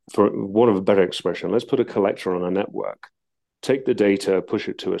 For want of a better expression, let's put a collector on a network, take the data, push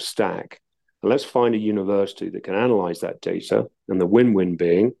it to a stack, and let's find a university that can analyze that data. And the win-win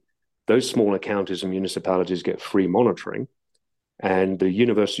being those smaller counties and municipalities get free monitoring. And the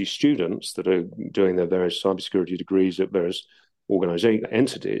university students that are doing their various cybersecurity degrees at various organization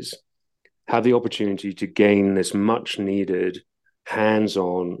entities have the opportunity to gain this much needed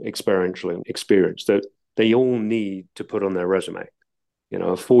hands-on experiential experience that they all need to put on their resume. A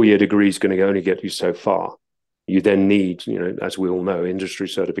 4-year degree is going to only get you so far. You then need, as we all know, industry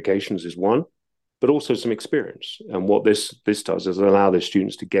certifications is one, but also some experience. And what this does is allow the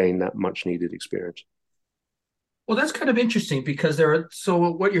students to gain that much needed experience. Well, that's kind of interesting because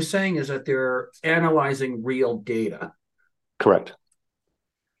so what you're saying is that they're analyzing real data. Correct.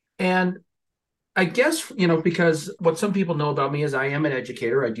 And I guess, because what some people know about me is I am an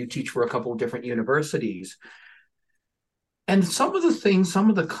educator. I do teach for a couple of different universities. And some of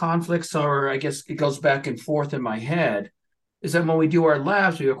the conflicts are, I guess it goes back and forth in my head, is that when we do our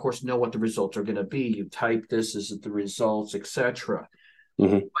labs, we of course know what the results are going to be. You type this, is it the results, etc.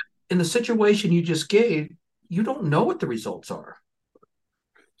 Mm-hmm. But in the situation you just gave, you don't know what the results are.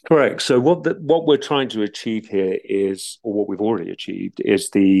 Correct. So what we're trying to achieve here is, or what we've already achieved, is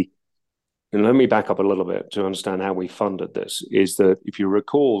and let me back up a little bit to understand how we funded this, is that if you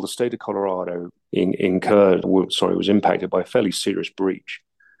recall, the state of Colorado was impacted by a fairly serious breach.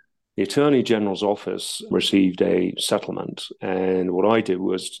 The Attorney General's office received a settlement. And what I did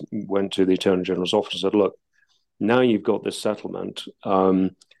was went to the Attorney General's office and said, look, now you've got this settlement.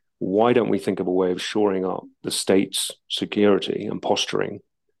 Why don't we think of a way of shoring up the state's security and posturing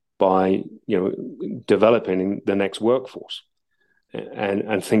by, developing the next workforce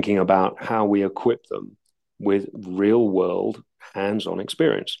and thinking about how we equip them with real world hands-on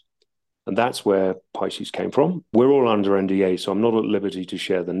experience. And that's where Pisces came from. We're all under NDA, so I'm not at liberty to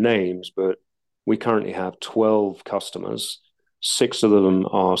share the names, but we currently have 12 customers. 6 of them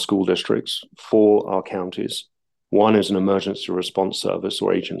are school districts, 4 are counties. 1 is an emergency response service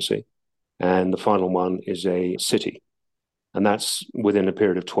or agency, and the final one is a city. And that's within a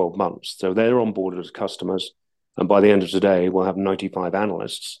period of 12 months. So they're on board as customers. And by the end of today, we'll have 95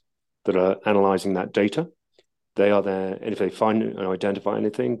 analysts that are analyzing that data. They are there, and if they find and identify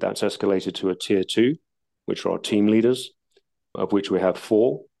anything, that's escalated to a tier 2, which are our team leaders, of which we have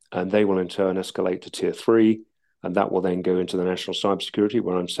 4, and they will in turn escalate to tier 3, and that will then go into the National Cybersecurity,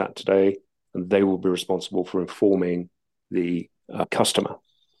 where I'm sat today, and they will be responsible for informing the customer.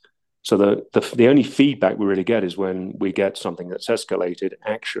 So the only feedback we really get is when we get something that's escalated,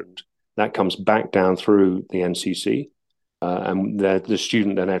 actioned, that comes back down through the NCC, and the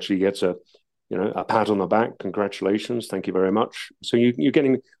student then actually gets a pat on the back, congratulations, thank you very much. So you're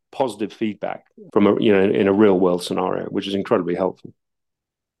getting positive feedback from in a real world scenario, which is incredibly helpful.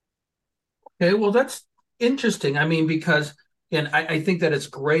 Okay, well, that's interesting. I mean, because, and I think that it's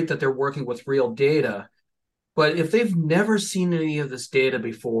great that they're working with real data, but if they've never seen any of this data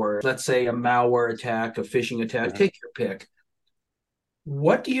before, let's say a malware attack, a phishing attack, take your pick,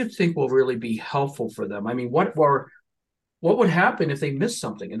 what do you think will really be helpful for them? I mean, what would happen if they miss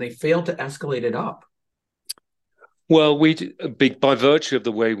something and they fail to escalate it up? Well, by virtue of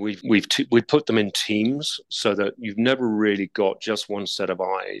the way we put them in teams, so that you've never really got just one set of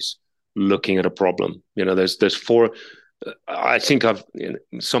eyes looking at a problem. There's 4. I think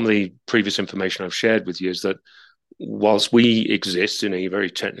some of the previous information I've shared with you is that whilst we exist in a very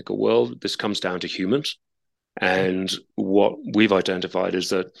technical world, this comes down to humans. And what we've identified is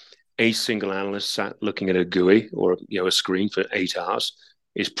that a single analyst sat looking at a GUI or a screen for 8 hours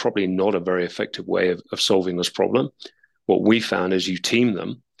is probably not a very effective way of solving this problem. What we found is you team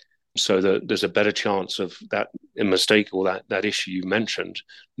them so that there's a better chance of that mistake or that issue you mentioned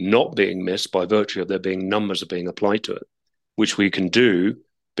not being missed by virtue of there being numbers are being applied to it, which we can do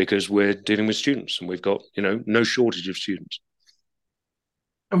because we're dealing with students and we've got no shortage of students.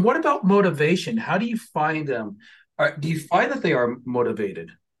 And what about motivation? How do you find them? Do you find that they are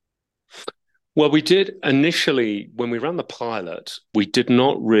motivated? Well, we did initially, when we ran the pilot, we did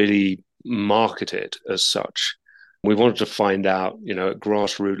not really market it as such. We wanted to find out, at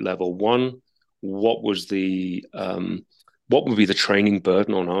grassroots level, one, what would be the training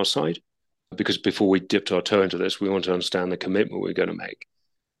burden on our side? Because before we dipped our toe into this, we wanted to understand the commitment we're going to make.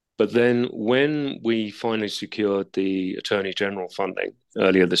 But then when we finally secured the Attorney General funding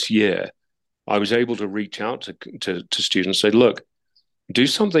earlier this year, I was able to reach out to students and say, look, do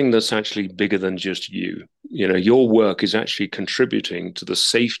something that's actually bigger than just you. Your work is actually contributing to the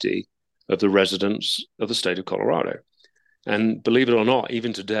safety of the residents of the state of Colorado. And believe it or not,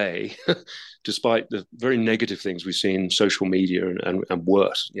 even today, despite the very negative things we see in social media and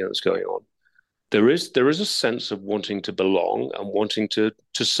worse, that's going on, there is a sense of wanting to belong and wanting to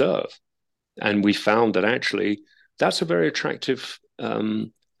serve. And we found that actually that's a very attractive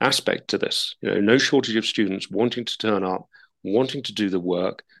aspect to this. No shortage of students wanting to turn up, wanting to do the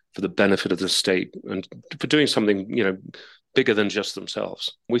work for the benefit of the state and for doing something, bigger than just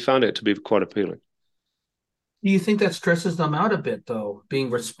themselves. We found it to be quite appealing. Do you think that stresses them out a bit, though, being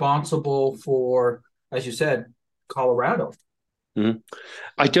responsible for, as you said, Colorado? Mm-hmm.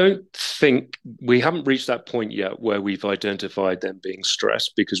 I don't think we haven't reached that point yet where we've identified them being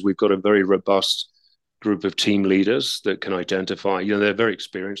stressed, because we've got a very robust group of team leaders that can identify, they're very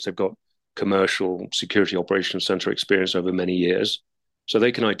experienced. They've got commercial security operations center experience over many years. So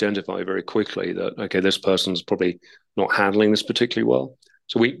they can identify very quickly that, okay, this person's probably not handling this particularly well.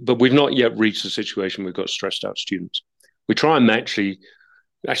 But we've not yet reached a situation we've got stressed out students. We try and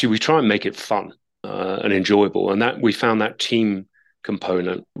we try and make it fun and enjoyable. And that we found that team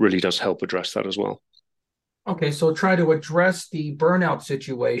component really does help address that as well. Okay, so try to address the burnout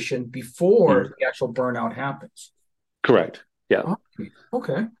situation before the actual burnout happens. Correct. Yeah.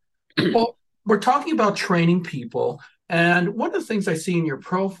 Okay. Well, we're talking about training people. And one of the things I see in your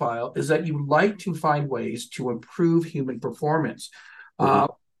profile is that you like to find ways to improve human performance.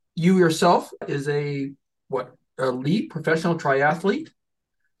 You yourself is a elite professional triathlete.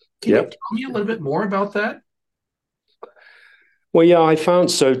 Can you tell me a little bit more about that? Well, yeah, I found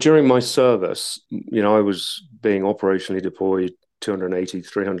so during my service, I was being operationally deployed 280,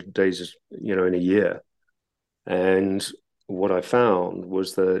 300 days, in a year. And what I found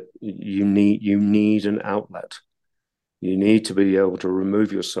was that you need an outlet. You need to be able to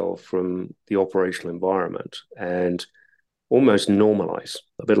remove yourself from the operational environment and almost normalize,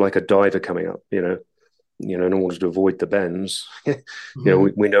 a bit like a diver coming up, in order to avoid the bends,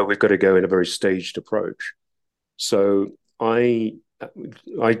 we know we've got to go in a very staged approach. So I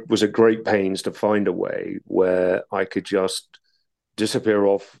was at great pains to find a way where I could just disappear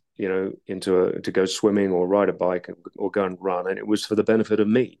off, to go swimming or ride a bike or go and run. And it was for the benefit of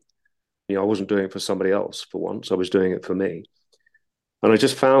me. I wasn't doing it for somebody else for once. I was doing it for me. And I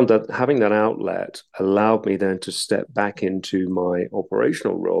just found that having that outlet allowed me then to step back into my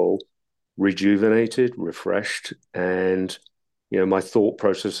operational role, rejuvenated, refreshed, and my thought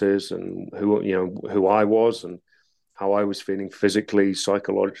processes and who I was and how I was feeling physically,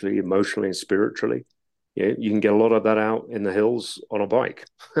 psychologically, emotionally, and spiritually. You can get a lot of that out in the hills on a bike.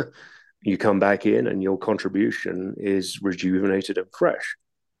 You come back in and your contribution is rejuvenated and fresh.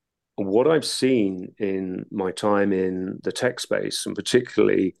 What I've seen in my time in the tech space, and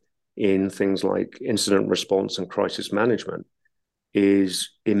particularly in things like incident response and crisis management, is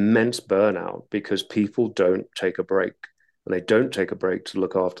immense burnout because people don't take a break, and they don't take a break to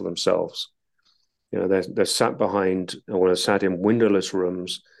look after themselves. They're sat behind, or they're sat in windowless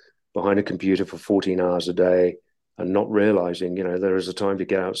rooms behind a computer for 14 hours a day and not realizing, there is a time to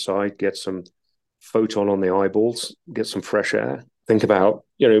get outside, get some photon on the eyeballs, get some fresh air. Think about,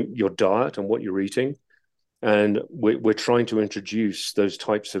 your diet and what you're eating. And we're trying to introduce those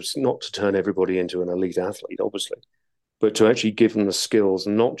types of, not to turn everybody into an elite athlete, obviously, but to actually give them the skills,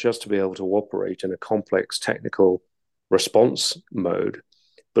 not just to be able to operate in a complex technical response mode,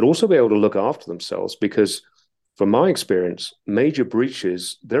 but also be able to look after themselves. Because from my experience, major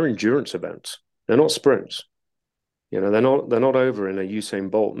breaches, they're endurance events. They're not sprints. They're not over in a Usain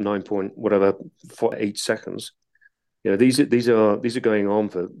Bolt 8 seconds. These are going on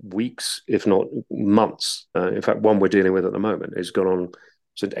for weeks, if not months. In fact, one we're dealing with at the moment has gone on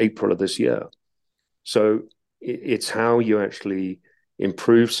since April of this year. So it's how you actually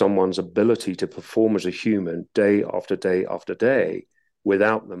improve someone's ability to perform as a human day after day after day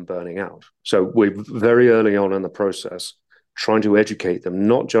without them burning out. So we're very early on in the process trying to educate them,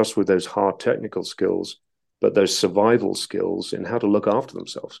 not just with those hard technical skills, but those survival skills in how to look after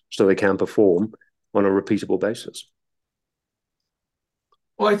themselves so they can perform on a repeatable basis.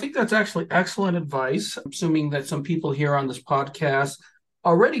 Well, I think that's actually excellent advice. I'm assuming that some people here on this podcast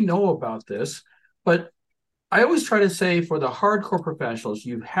already know about this, but I always try to say for the hardcore professionals,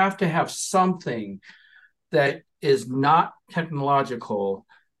 you have to have something that is not technological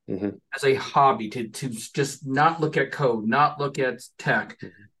as a hobby, to just not look at code, not look at tech.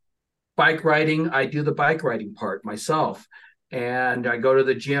 Bike riding, I do the bike riding part myself. And I go to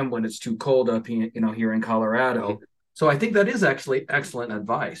the gym when it's too cold up here in Colorado. So I think that is actually excellent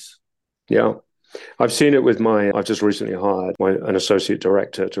advice. Yeah. I've seen it with I've just recently hired an associate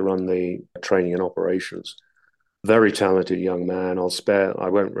director to run the training and operations. Very talented young man. I'll spare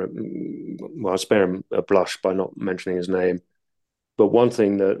him a blush by not mentioning his name. But one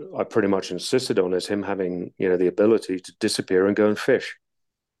thing that I pretty much insisted on is him having, the ability to disappear and go and fish.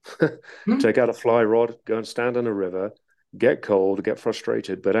 Take out a fly rod, go and stand in a river, get cold, get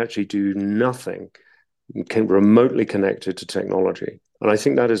frustrated, but actually do nothing remotely connected to technology. And I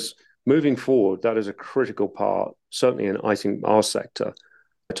think that is, moving forward, that is a critical part, certainly in, I think, our sector,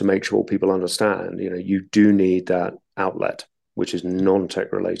 to make sure people understand, you do need that outlet, which is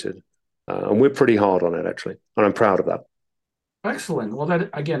non-tech related. And we're pretty hard on it, actually. And I'm proud of that. Excellent. Well, that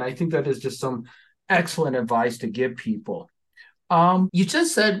again, I think that is just some excellent advice to give people. You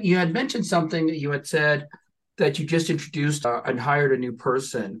just said, you had mentioned something that you had said that you just introduced and hired a new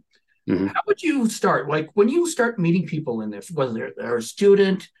person. How would you start? Like when you start meeting people in this, whether they're a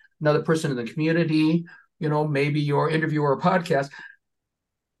student, another person in the community, maybe your interview or a podcast,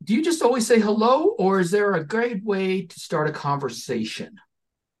 do you just always say hello, or is there a great way to start a conversation?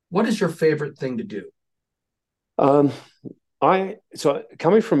 What is your favorite thing to do? So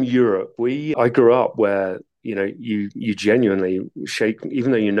coming from Europe, I grew up where, you genuinely shake,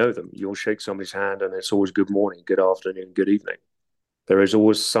 even though you know them, you'll shake somebody's hand and it's always good morning, good afternoon, good evening. There is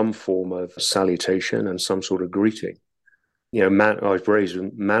always some form of salutation and some sort of greeting. I was raised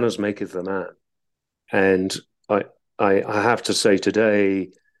with manners maketh the man. And I have to say today,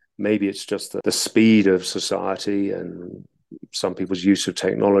 maybe it's just the speed of society and some people's use of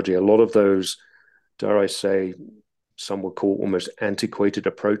technology. A lot of those, dare I say, some would call almost antiquated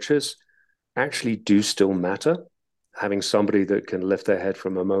approaches, actually do still matter. Having somebody that can lift their head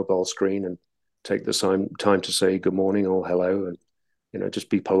from a mobile screen and take the time to say good morning or hello and, just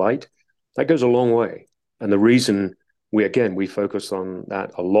be polite, that goes a long way. And the reason we focus on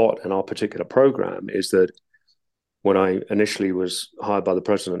that a lot in our particular program is that when I initially was hired by the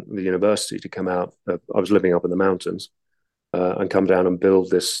president of the university to come out, I was living up in the mountains, and come down and build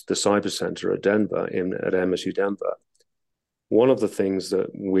the cyber center at Denver, at MSU Denver. One of the things that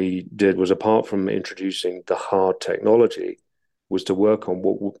we did was, apart from introducing the hard technology, was to work on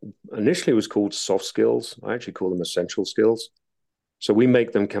what initially was called soft skills. I actually call them essential skills. So we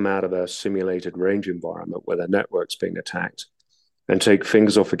make them come out of a simulated range environment where their network's being attacked, and take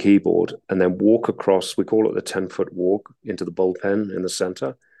fingers off a keyboard and then walk across, we call it the 10-foot walk, into the bullpen in the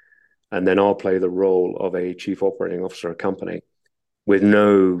center. And then I'll play the role of a chief operating officer of a company with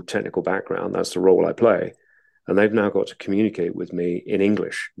no technical background. That's the role I play. And they've now got to communicate with me in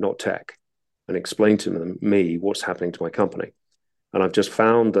English, not tech, and explain to me what's happening to my company. And I've just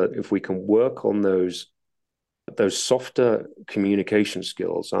found that if we can work on those softer communication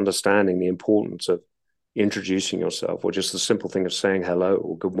skills, understanding the importance of introducing yourself, or just the simple thing of saying hello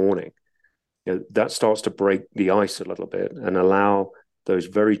or good morning, that starts to break the ice a little bit and allow those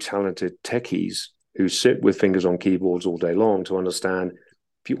very talented techies who sit with fingers on keyboards all day long to understand,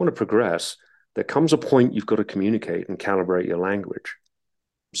 if you want to progress, there comes a point you've got to communicate and calibrate your language.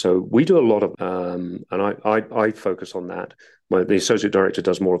 So we do a lot of, and I focus on that. The associate director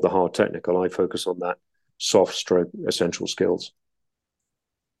does more of the hard technical. I focus on that soft stroke essential skills.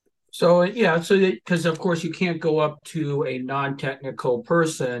 So because of course you can't go up to a non-technical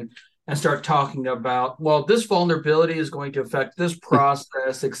person and start talking about, well, this vulnerability is going to affect this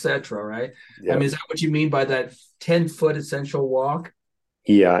process, etc. Right? Yeah. I mean, is that what you mean by that 10-foot essential walk?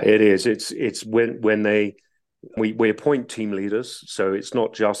 Yeah, it is. It's when we appoint team leaders, so it's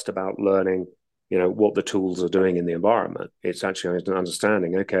not just about learning, what the tools are doing in the environment. It's actually an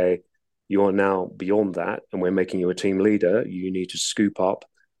understanding, okay, you are now beyond that, and we're making you a team leader. You need to scoop up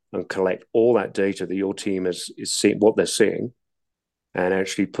and collect all that data that your team is seeing, what they're seeing, and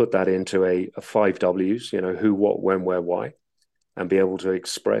actually put that into a 5 Ws, who, what, when, where, why, and be able to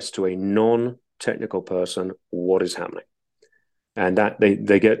express to a non-technical person what is happening. And that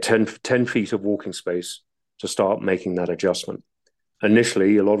they get 10 feet of walking space to start making that adjustment.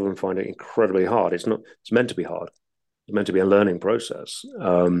 Initially, a lot of them find it incredibly hard. It's meant to be hard. It's meant to be a learning process.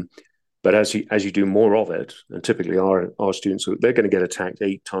 But as you do more of it, and typically our students, they're going to get attacked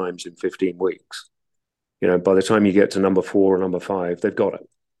 8 times in 15 weeks. By the time you get to number 4 or number 5, they've got it.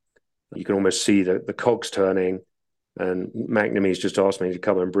 You can almost see the cogs turning. And Namee's just asked me to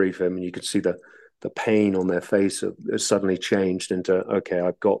come and brief him, and you could see the pain on their face has suddenly changed into, okay,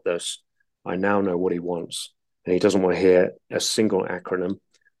 I've got this. I now know what he wants. And he doesn't want to hear a single acronym.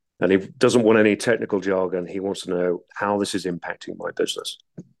 And he doesn't want any technical jargon. He wants to know how this is impacting my business.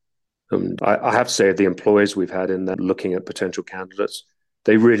 And I have to say, the employers we've had in there looking at potential candidates,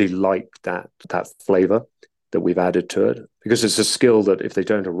 they really like that flavor that we've added to it, because it's a skill that if they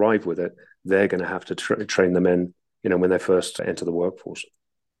don't arrive with it, they're going to have to train them in, when they first enter the workforce.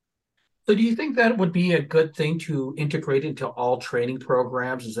 So do you think that would be a good thing to integrate into all training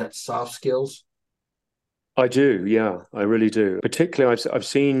programs? Is that soft skills? I do, yeah, I really do. Particularly, I've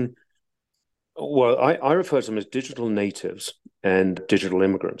seen, well, I refer to them as digital natives and digital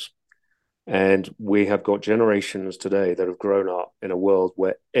immigrants. And we have got generations today that have grown up in a world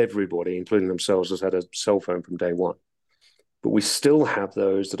where everybody, including themselves, has had a cell phone from day one. But we still have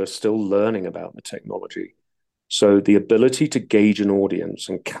those that are still learning about the technology. So the ability to gauge an audience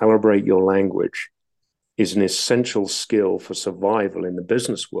and calibrate your language is an essential skill for survival in the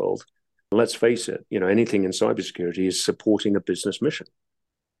business world. And let's face it, anything in cybersecurity is supporting a business mission.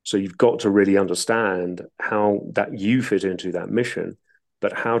 So you've got to really understand how that you fit into that mission,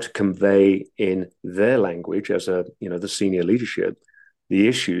 but how to convey in their language as the senior leadership, the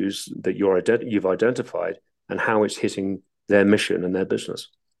issues that you've identified and how it's hitting their mission and their business.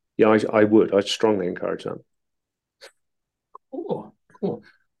 Yeah, I'd strongly encourage that. Cool.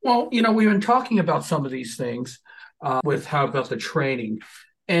 Well, we've been talking about some of these things with how about the training.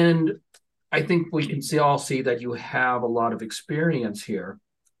 And I think we can all see that you have a lot of experience here.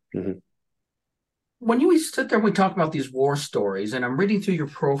 Mm-hmm. When you sit there, we talk about these war stories, and I'm reading through your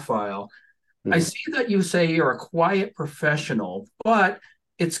profile. Mm-hmm. I see that you say you're a quiet professional, but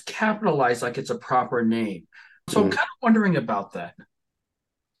it's capitalized like it's a proper name. So I'm kind of wondering about that.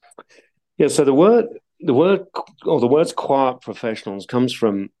 Yeah, so the words quiet professionals comes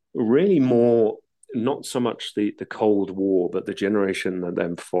from really more, not so much the Cold War, but the generation that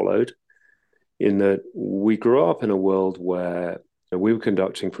then followed, in that we grew up in a world where we were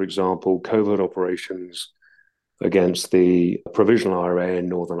conducting, for example, covert operations against the Provisional IRA in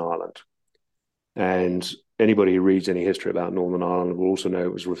Northern Ireland. And anybody who reads any history about Northern Ireland will also know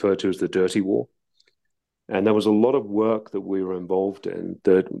it was referred to as the Dirty War. And there was a lot of work that we were involved in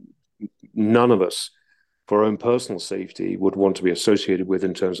that none of us, for our own personal safety, would want to be associated with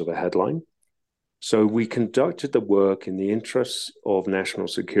in terms of a headline. So we conducted the work in the interests of national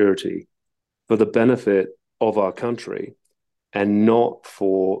security for the benefit of our country and not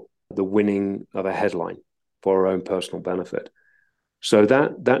for the winning of a headline for our own personal benefit. So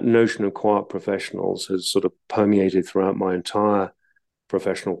that notion of quiet professionals has sort of permeated throughout my entire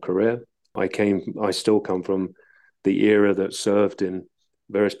professional career. I still come from the era that served in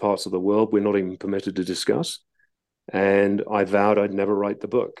various parts of the world we're not even permitted to discuss. And I vowed I'd never write the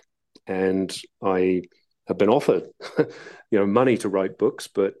book. And I have been offered, money to write books,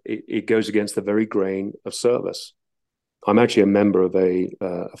 but it goes against the very grain of service. I'm actually a member of a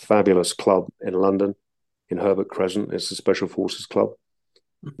fabulous club in London, in Herbert Crescent. It's a Special Forces Club.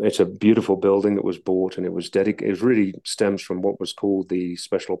 It's a beautiful building that was bought, and it was dedicated. It really stems from what was called the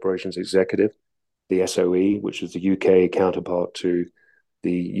Special Operations Executive, the SOE, which is the UK counterpart to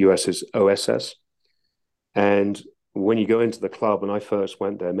the US's OSS. And when you go into the club, and I first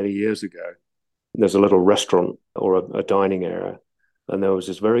went there many years ago, there's a little restaurant or a dining area, and there was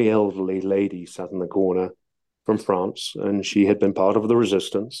this very elderly lady sat in the corner from France, and she had been part of the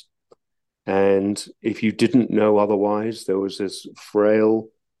resistance. And if you didn't know otherwise, there was this frail,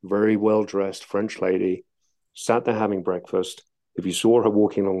 very well-dressed French lady sat there having breakfast. If you saw her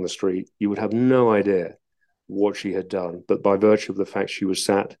walking along the street, you would have no idea what she had done. But by virtue of the fact she was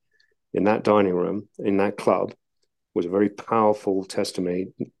sat in that dining room, in that club, was a very powerful testimony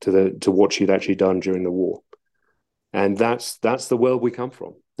to what she'd actually done during the war. And that's the world we come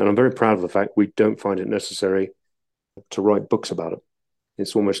from. And I'm very proud of the fact we don't find it necessary to write books about it.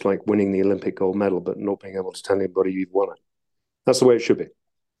 It's almost like winning the Olympic gold medal, but not being able to tell anybody you've won it. That's the way it should be.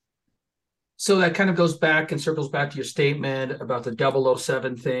 So that kind of goes back and circles back to your statement about the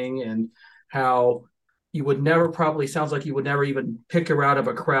 007 thing and how you would never probably, sounds like you would never even pick her out of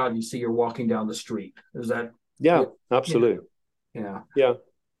a crowd you see her walking down the street. Is that? Yeah, absolutely. Yeah. Yeah.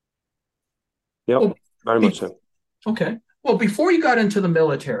 Yep, well, very much so. Okay. Well, before you got into the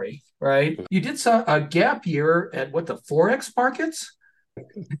military, right, you did a gap year at the Forex markets?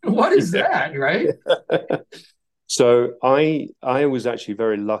 What is that, right? So I was actually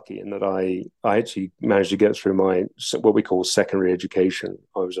very lucky in that I actually managed to get through my what we call secondary education.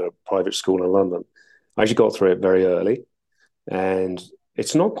 I was at a private school in London. I actually got through it very early, and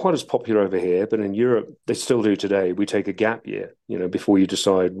it's not quite as popular over here, but in Europe they still do today. We take a gap year, before you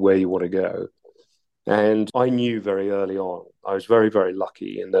decide where you want to go. And I knew very early on, I was very, very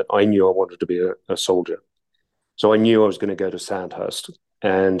lucky in that I knew I wanted to be a soldier. So I knew I was going to go to Sandhurst,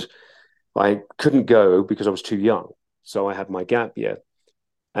 and I couldn't go because I was too young. So I had my gap year,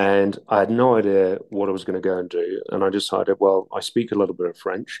 and I had no idea what I was going to go and do. And I decided, well, I speak a little bit of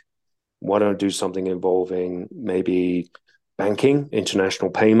French. Why don't I do something involving maybe banking,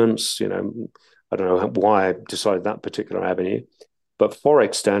 international payments? I don't know why I decided that particular avenue, but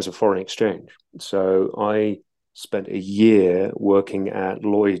Forex stands for foreign exchange. So I spent a year working at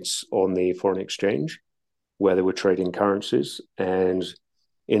Lloyd's on the foreign exchange, where they were trading currencies. And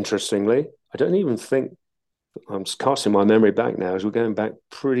interestingly, I don't even think, I'm casting my memory back now, as we're going back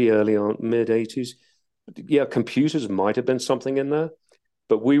pretty early on, mid-80s. Yeah, computers might have been something in there,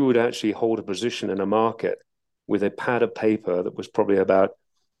 but we would actually hold a position in a market with a pad of paper that was probably about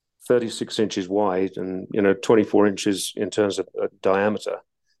 36 inches wide and 24 inches in terms of diameter.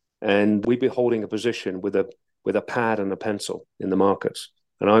 And we'd be holding a position with a pad and a pencil in the markets.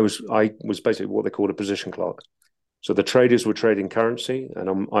 And I was basically what they called a position clerk. So the traders were trading currency,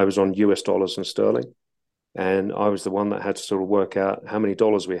 and I was on US dollars and sterling. And I was the one that had to sort of work out how many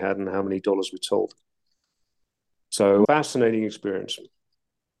dollars we had and how many dollars we sold. So fascinating experience.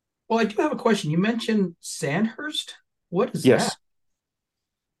 Well, I do have a question. You mentioned Sandhurst. What is Yes. that?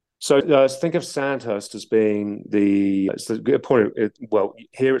 So think of Sandhurst as being it's the good point. Well,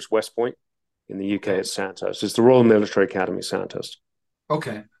 here it's West Point. In the UK, it's Sandhurst. It's the Royal Military Academy, Sandhurst.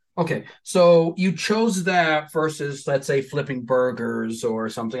 Okay. So you chose that versus, let's say, flipping burgers or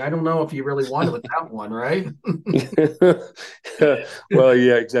something. I don't know if you really wanted with that one, right? Well,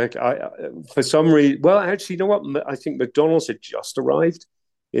 yeah, exactly. For some reason, well, actually, you know what? I think McDonald's had just arrived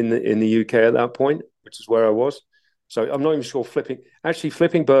in the UK at that point, which is where I was. So I'm not even sure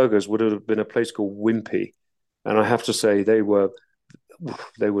flipping burgers would have been a place called Wimpy, and I have to say they were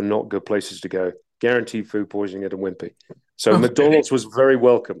not good places to go. Guaranteed food poisoning at a Wimpy. So okay. McDonald's was very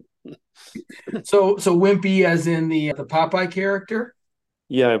welcome. So Wimpy, as in the Popeye character?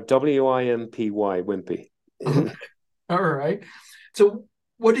 Yeah, Wimpy, Wimpy. Okay. All right. So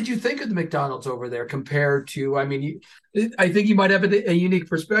what did you think of the McDonald's over there compared to? I mean, I think you might have a unique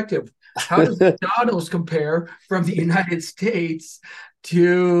perspective. How does McDonald's compare from the United States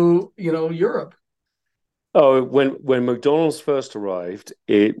to Europe? Oh, when McDonald's first arrived,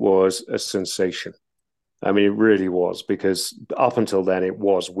 it was a sensation. I mean, it really was, because up until then it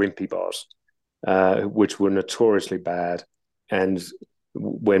was wimpy bars, which were notoriously bad. And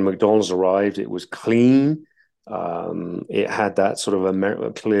when McDonald's arrived, it was clean. It had that sort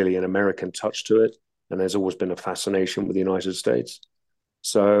of clearly an American touch to it, and there's always been a fascination with the United States.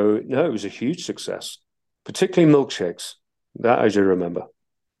 So no, it was a huge success, particularly milkshakes. That I do remember.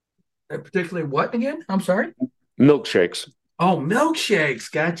 Particularly what again? I'm sorry. Milkshakes. Oh, milkshakes.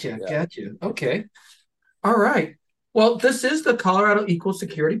 Gotcha. Yeah. Gotcha. Okay. All right. Well, this is the Colorado Equal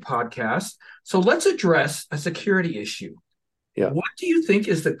Security Podcast. So let's address a security issue. Yeah. What do you think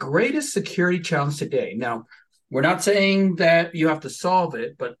is the greatest security challenge today? Now, we're not saying that you have to solve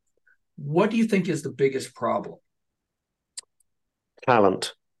it, but what do you think is the biggest problem?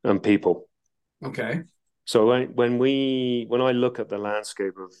 Talent and people. Okay. So when I look at the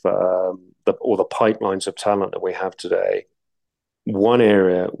landscape of the pipelines of talent that we have today, one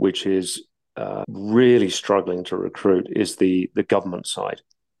area which is really struggling to recruit is the government side.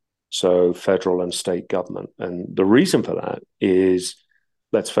 So federal and state government, and the reason for that is,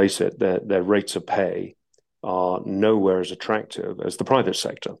 let's face it, their rates of pay are nowhere as attractive as the private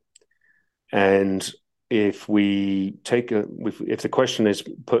sector. And if the question is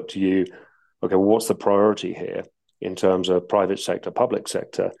put to you, okay, well, what's the priority here in terms of private sector, public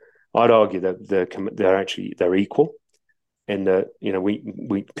sector? I'd argue that they're equal, in that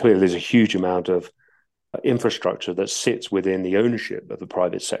we clearly there's a huge amount of infrastructure that sits within the ownership of the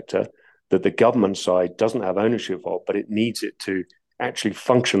private sector that the government side doesn't have ownership of, but it needs it to actually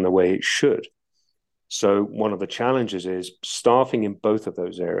function the way it should. So one of the challenges is staffing in both of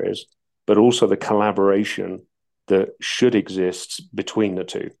those areas, but also the collaboration that should exist between the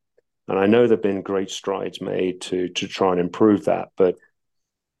two. And I know there have been great strides made to try and improve that, but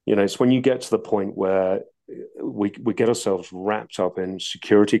it's when you get to the point where we get ourselves wrapped up in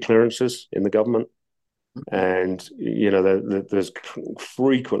security clearances in the government, and there's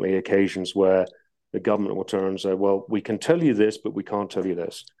frequently occasions where the government will turn and say, "Well, we can tell you this, but we can't tell you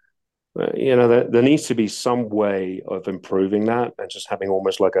this." There needs to be some way of improving that, and just having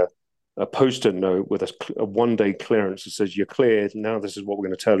almost like a post-it note with a one-day clearance that says you're cleared. Now this is what we're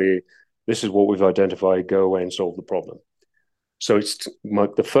going to tell you. This is what we've identified. Go away and solve the problem. So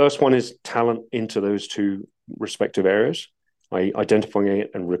the first one is talent into those two respective areas, identifying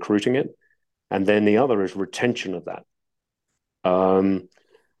it and recruiting it. And then the other is retention of that.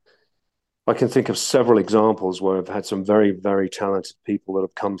 I can think of several examples where I've had some very, very talented people that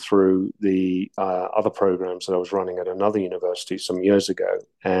have come through the other programs that I was running at another university some years ago.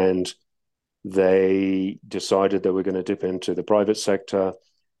 And they decided they were going to dip into the private sector.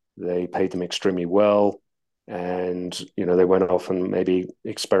 They paid them extremely well. And, they went off and maybe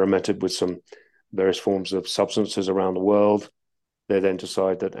experimented with some various forms of substances around the world. They then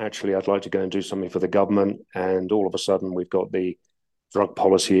decide that actually I'd like to go and do something for the government. And all of a sudden we've got the drug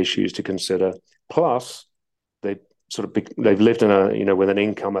policy issues to consider. Plus they've lived in with an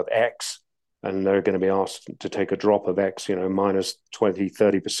income of X, and they're going to be asked to take a drop of X, minus 20,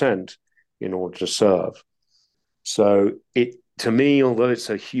 30% in order to serve. So to me, although it's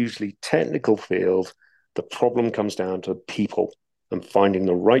a hugely technical field, the problem comes down to people and finding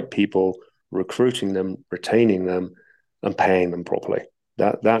the right people, recruiting them, retaining them, and paying them properly.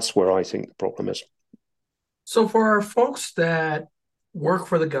 That's where I think the problem is. So for our folks that work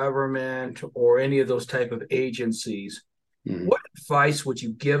for the government or any of those type of agencies, what advice would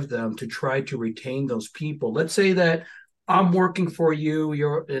you give them to try to retain those people? Let's say that I'm working for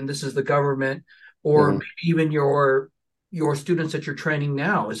you, and this is the government, or maybe even your students that you're training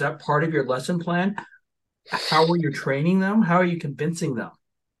now. Is that part of your lesson plan? How are you training them? How are you convincing them?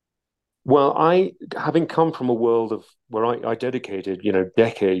 Well, having come from a world of where I dedicated,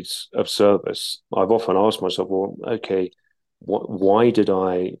 decades of service, I've often asked myself, well, okay, why did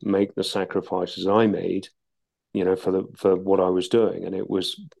I make the sacrifices I made, for what I was doing? And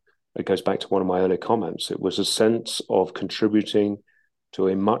it goes back to one of my earlier comments. It was a sense of contributing to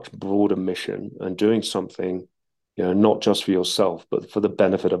a much broader mission and doing something, not just for yourself, but for the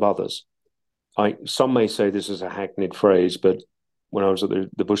benefit of others. Some may say this is a hackneyed phrase, but when I was at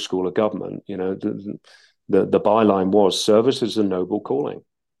the Bush School of Government, the byline was service is a noble calling.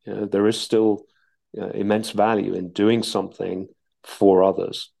 There is still immense value in doing something for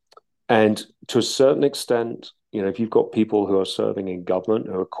others. And to a certain extent, if you've got people who are serving in government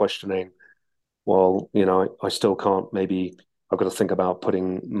who are questioning, well, I still can't, maybe I've got to think about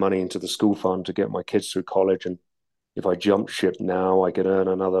putting money into the school fund to get my kids through college. And if I jump ship now, I could earn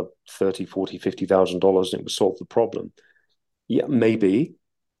another $30,000, $40,000, $50,000 and it would solve the problem. Yeah, maybe.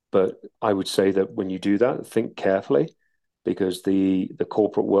 But I would say that when you do that, think carefully, because the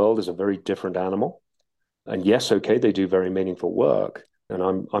corporate world is a very different animal. And yes, okay, they do very meaningful work.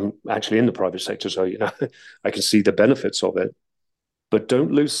 And I'm actually in the private sector, so I can see the benefits of it. But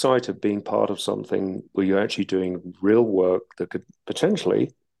don't lose sight of being part of something where you're actually doing real work that could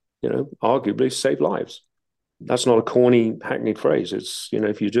potentially, arguably save lives. That's not a corny, hackneyed phrase. It's,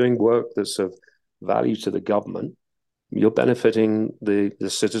 if you're doing work that's of value to the government, you're benefiting the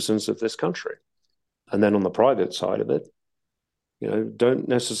citizens of this country. And then on the private side of it, don't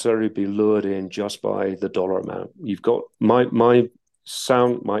necessarily be lured in just by the dollar amount. You've got my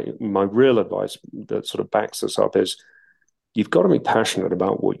real advice that sort of backs this up is you've got to be passionate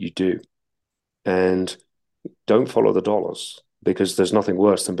about what you do, and don't follow the dollars, because there's nothing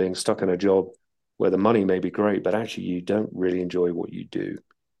worse than being stuck in a job where the money may be great, but actually you don't really enjoy what you do.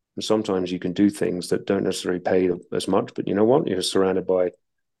 And sometimes you can do things that don't necessarily pay as much, but you know what? You're surrounded by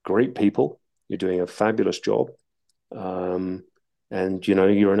great people. You're doing a fabulous job. And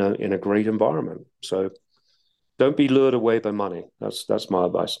you're in a great environment. So don't be lured away by money. That's my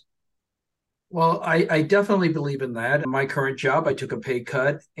advice. Well, I definitely believe in that. In my current job, I took a pay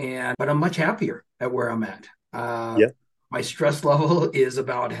cut, but I'm much happier at where I'm at. Yeah. My stress level is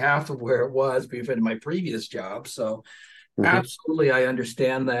about half of where it was before in my previous job. So absolutely, I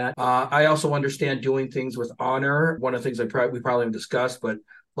understand that. I also understand doing things with honor. One of the things we probably haven't discussed, but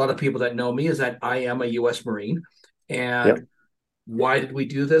a lot of people that know me is that I am a U.S. Marine. And why did we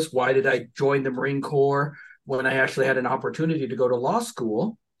do this? Why did I join the Marine Corps when I actually had an opportunity to go to law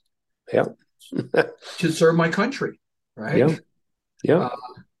school? Yeah. To serve my country, right? Yeah.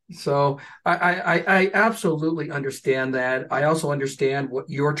 So I absolutely understand that. I also understand what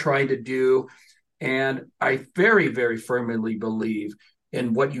you're trying to do. And I very, very firmly believe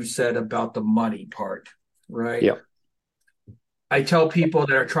in what you said about the money part, right? Yeah. I tell people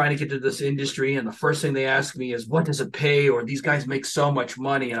that are trying to get to this industry, and the first thing they ask me is, what does it pay? Or these guys make so much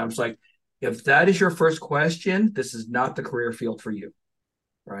money. And I was like, if that is your first question, this is not the career field for you.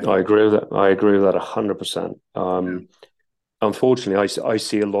 Right. I agree with that. 100%. Unfortunately, I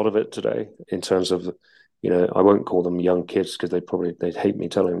see a lot of it today in terms of, I won't call them young kids because they'd hate me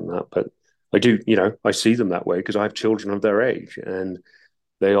telling them that, but I do, I see them that way because I have children of their age, and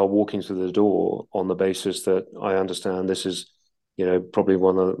they are walking through the door on the basis that I understand this is, probably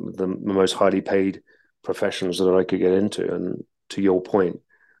one of the most highly paid professions that I could get into. And to your point,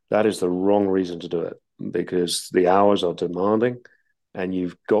 that is the wrong reason to do it, because the hours are demanding and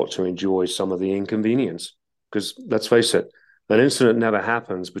you've got to enjoy some of the inconvenience. Because let's face it, an incident never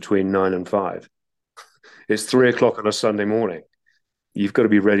happens between 9 and 5. It's 3 o'clock on a Sunday morning. You've got to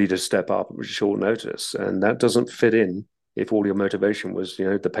be ready to step up at short notice. And that doesn't fit in if all your motivation was,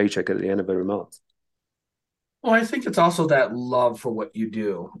 the paycheck at the end of every month. Well, I think it's also that love for what you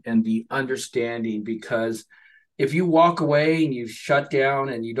do and the understanding, because if you walk away and you shut down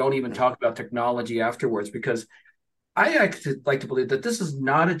and you don't even talk about technology afterwards, because I actually like to believe that this is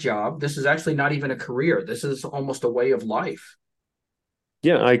not a job. This is actually not even a career. This is almost a way of life.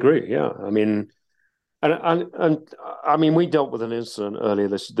 Yeah, I agree. Yeah. I mean, and we dealt with an incident earlier,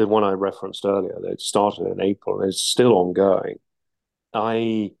 the one I referenced earlier, that started in April and is still ongoing.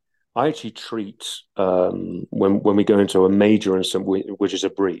 I actually treat when we go into a major incident, which is a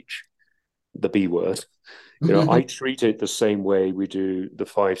breach, the B word, I treat it the same way we do the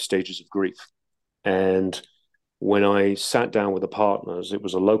 5 stages of grief. And when I sat down with the partners, it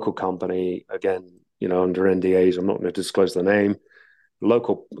was a local company, again, under NDAs, I'm not going to disclose the name,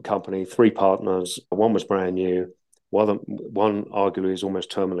 local company, 3 partners, one was brand new, one arguably is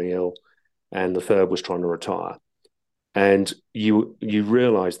almost terminally ill, and the third was trying to retire. And you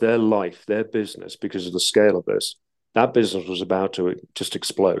realize their life, their business, because of the scale of this, that business was about to just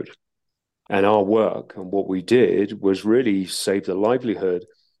explode. And our work and what we did was really save the livelihood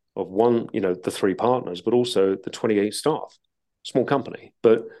of one, the 3 partners, but also the 28 staff. Small company,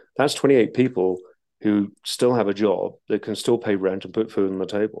 but that's 28 people who still have a job, that can still pay rent and put food on the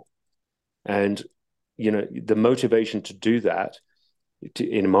table. And, the motivation to do that,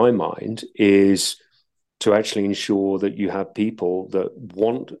 in my mind, is to actually ensure that you have people that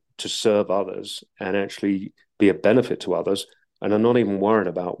want to serve others and actually be a benefit to others, and are not even worried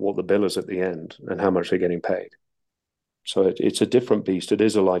about what the bill is at the end and how much they're getting paid. So it's a different beast. It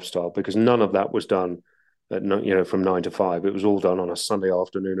is a lifestyle, because none of that was done from 9 to 5. It was all done on a Sunday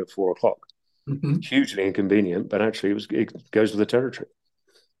afternoon at 4 o'clock. Hugely inconvenient, but actually it goes with the territory.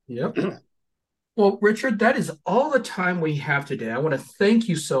 Yep. Well, Richard, that is all the time we have today. I want to thank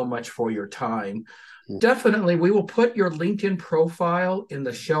you so much for your time. Definitely, we will put your LinkedIn profile in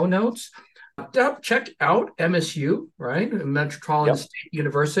the show notes. check out MSU, right? Metropolitan Yep. State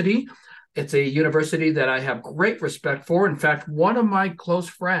University. It's a university that I have great respect for. In fact, one of my close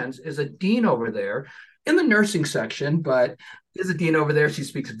friends is a dean over there in the nursing section, but is a dean over there. She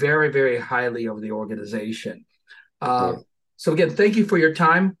speaks very, very highly of the organization. So again, thank you for your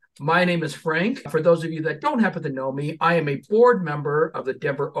time. My name is Frank. For those of you that don't happen to know me, I am a board member of the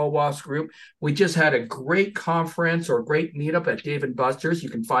Denver OWASP group. We just had a great conference or great meetup at Dave & Buster's. You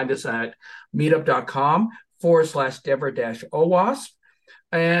can find us at meetup.com/Denver-OWASP.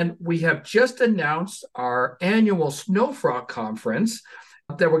 And we have just announced our annual Snow Frog Conference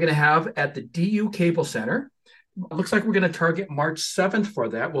that we're going to have at the DU Cable Center. It looks like we're going to target March 7th for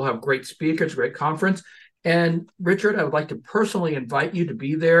that. We'll have great speakers, great conference. And Richard, I would like to personally invite you to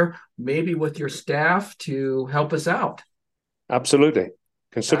be there, maybe with your staff, to help us out. Absolutely.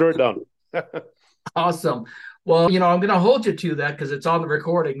 Consider it done. Awesome. Well, I'm going to hold you to that because it's on the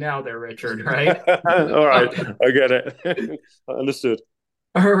recording now there, Richard, right? All right. I get it. Understood.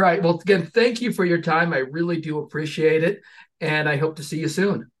 All right. Well, again, thank you for your time. I really do appreciate it. And I hope to see you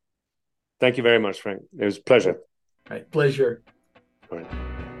soon. Thank you very much, Frank. It was a pleasure. All right. Pleasure. All right.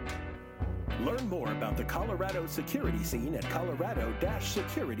 Learn more about the Colorado security scene at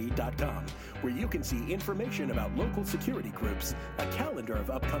colorado-security.com, where you can see information about local security groups, a calendar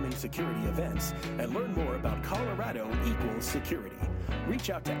of upcoming security events, and learn more about Colorado equals security. Reach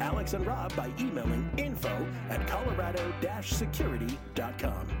out to Alex and Rob by emailing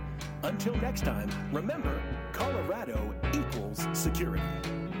info@colorado-security.com. Until next time, remember, Colorado equals security.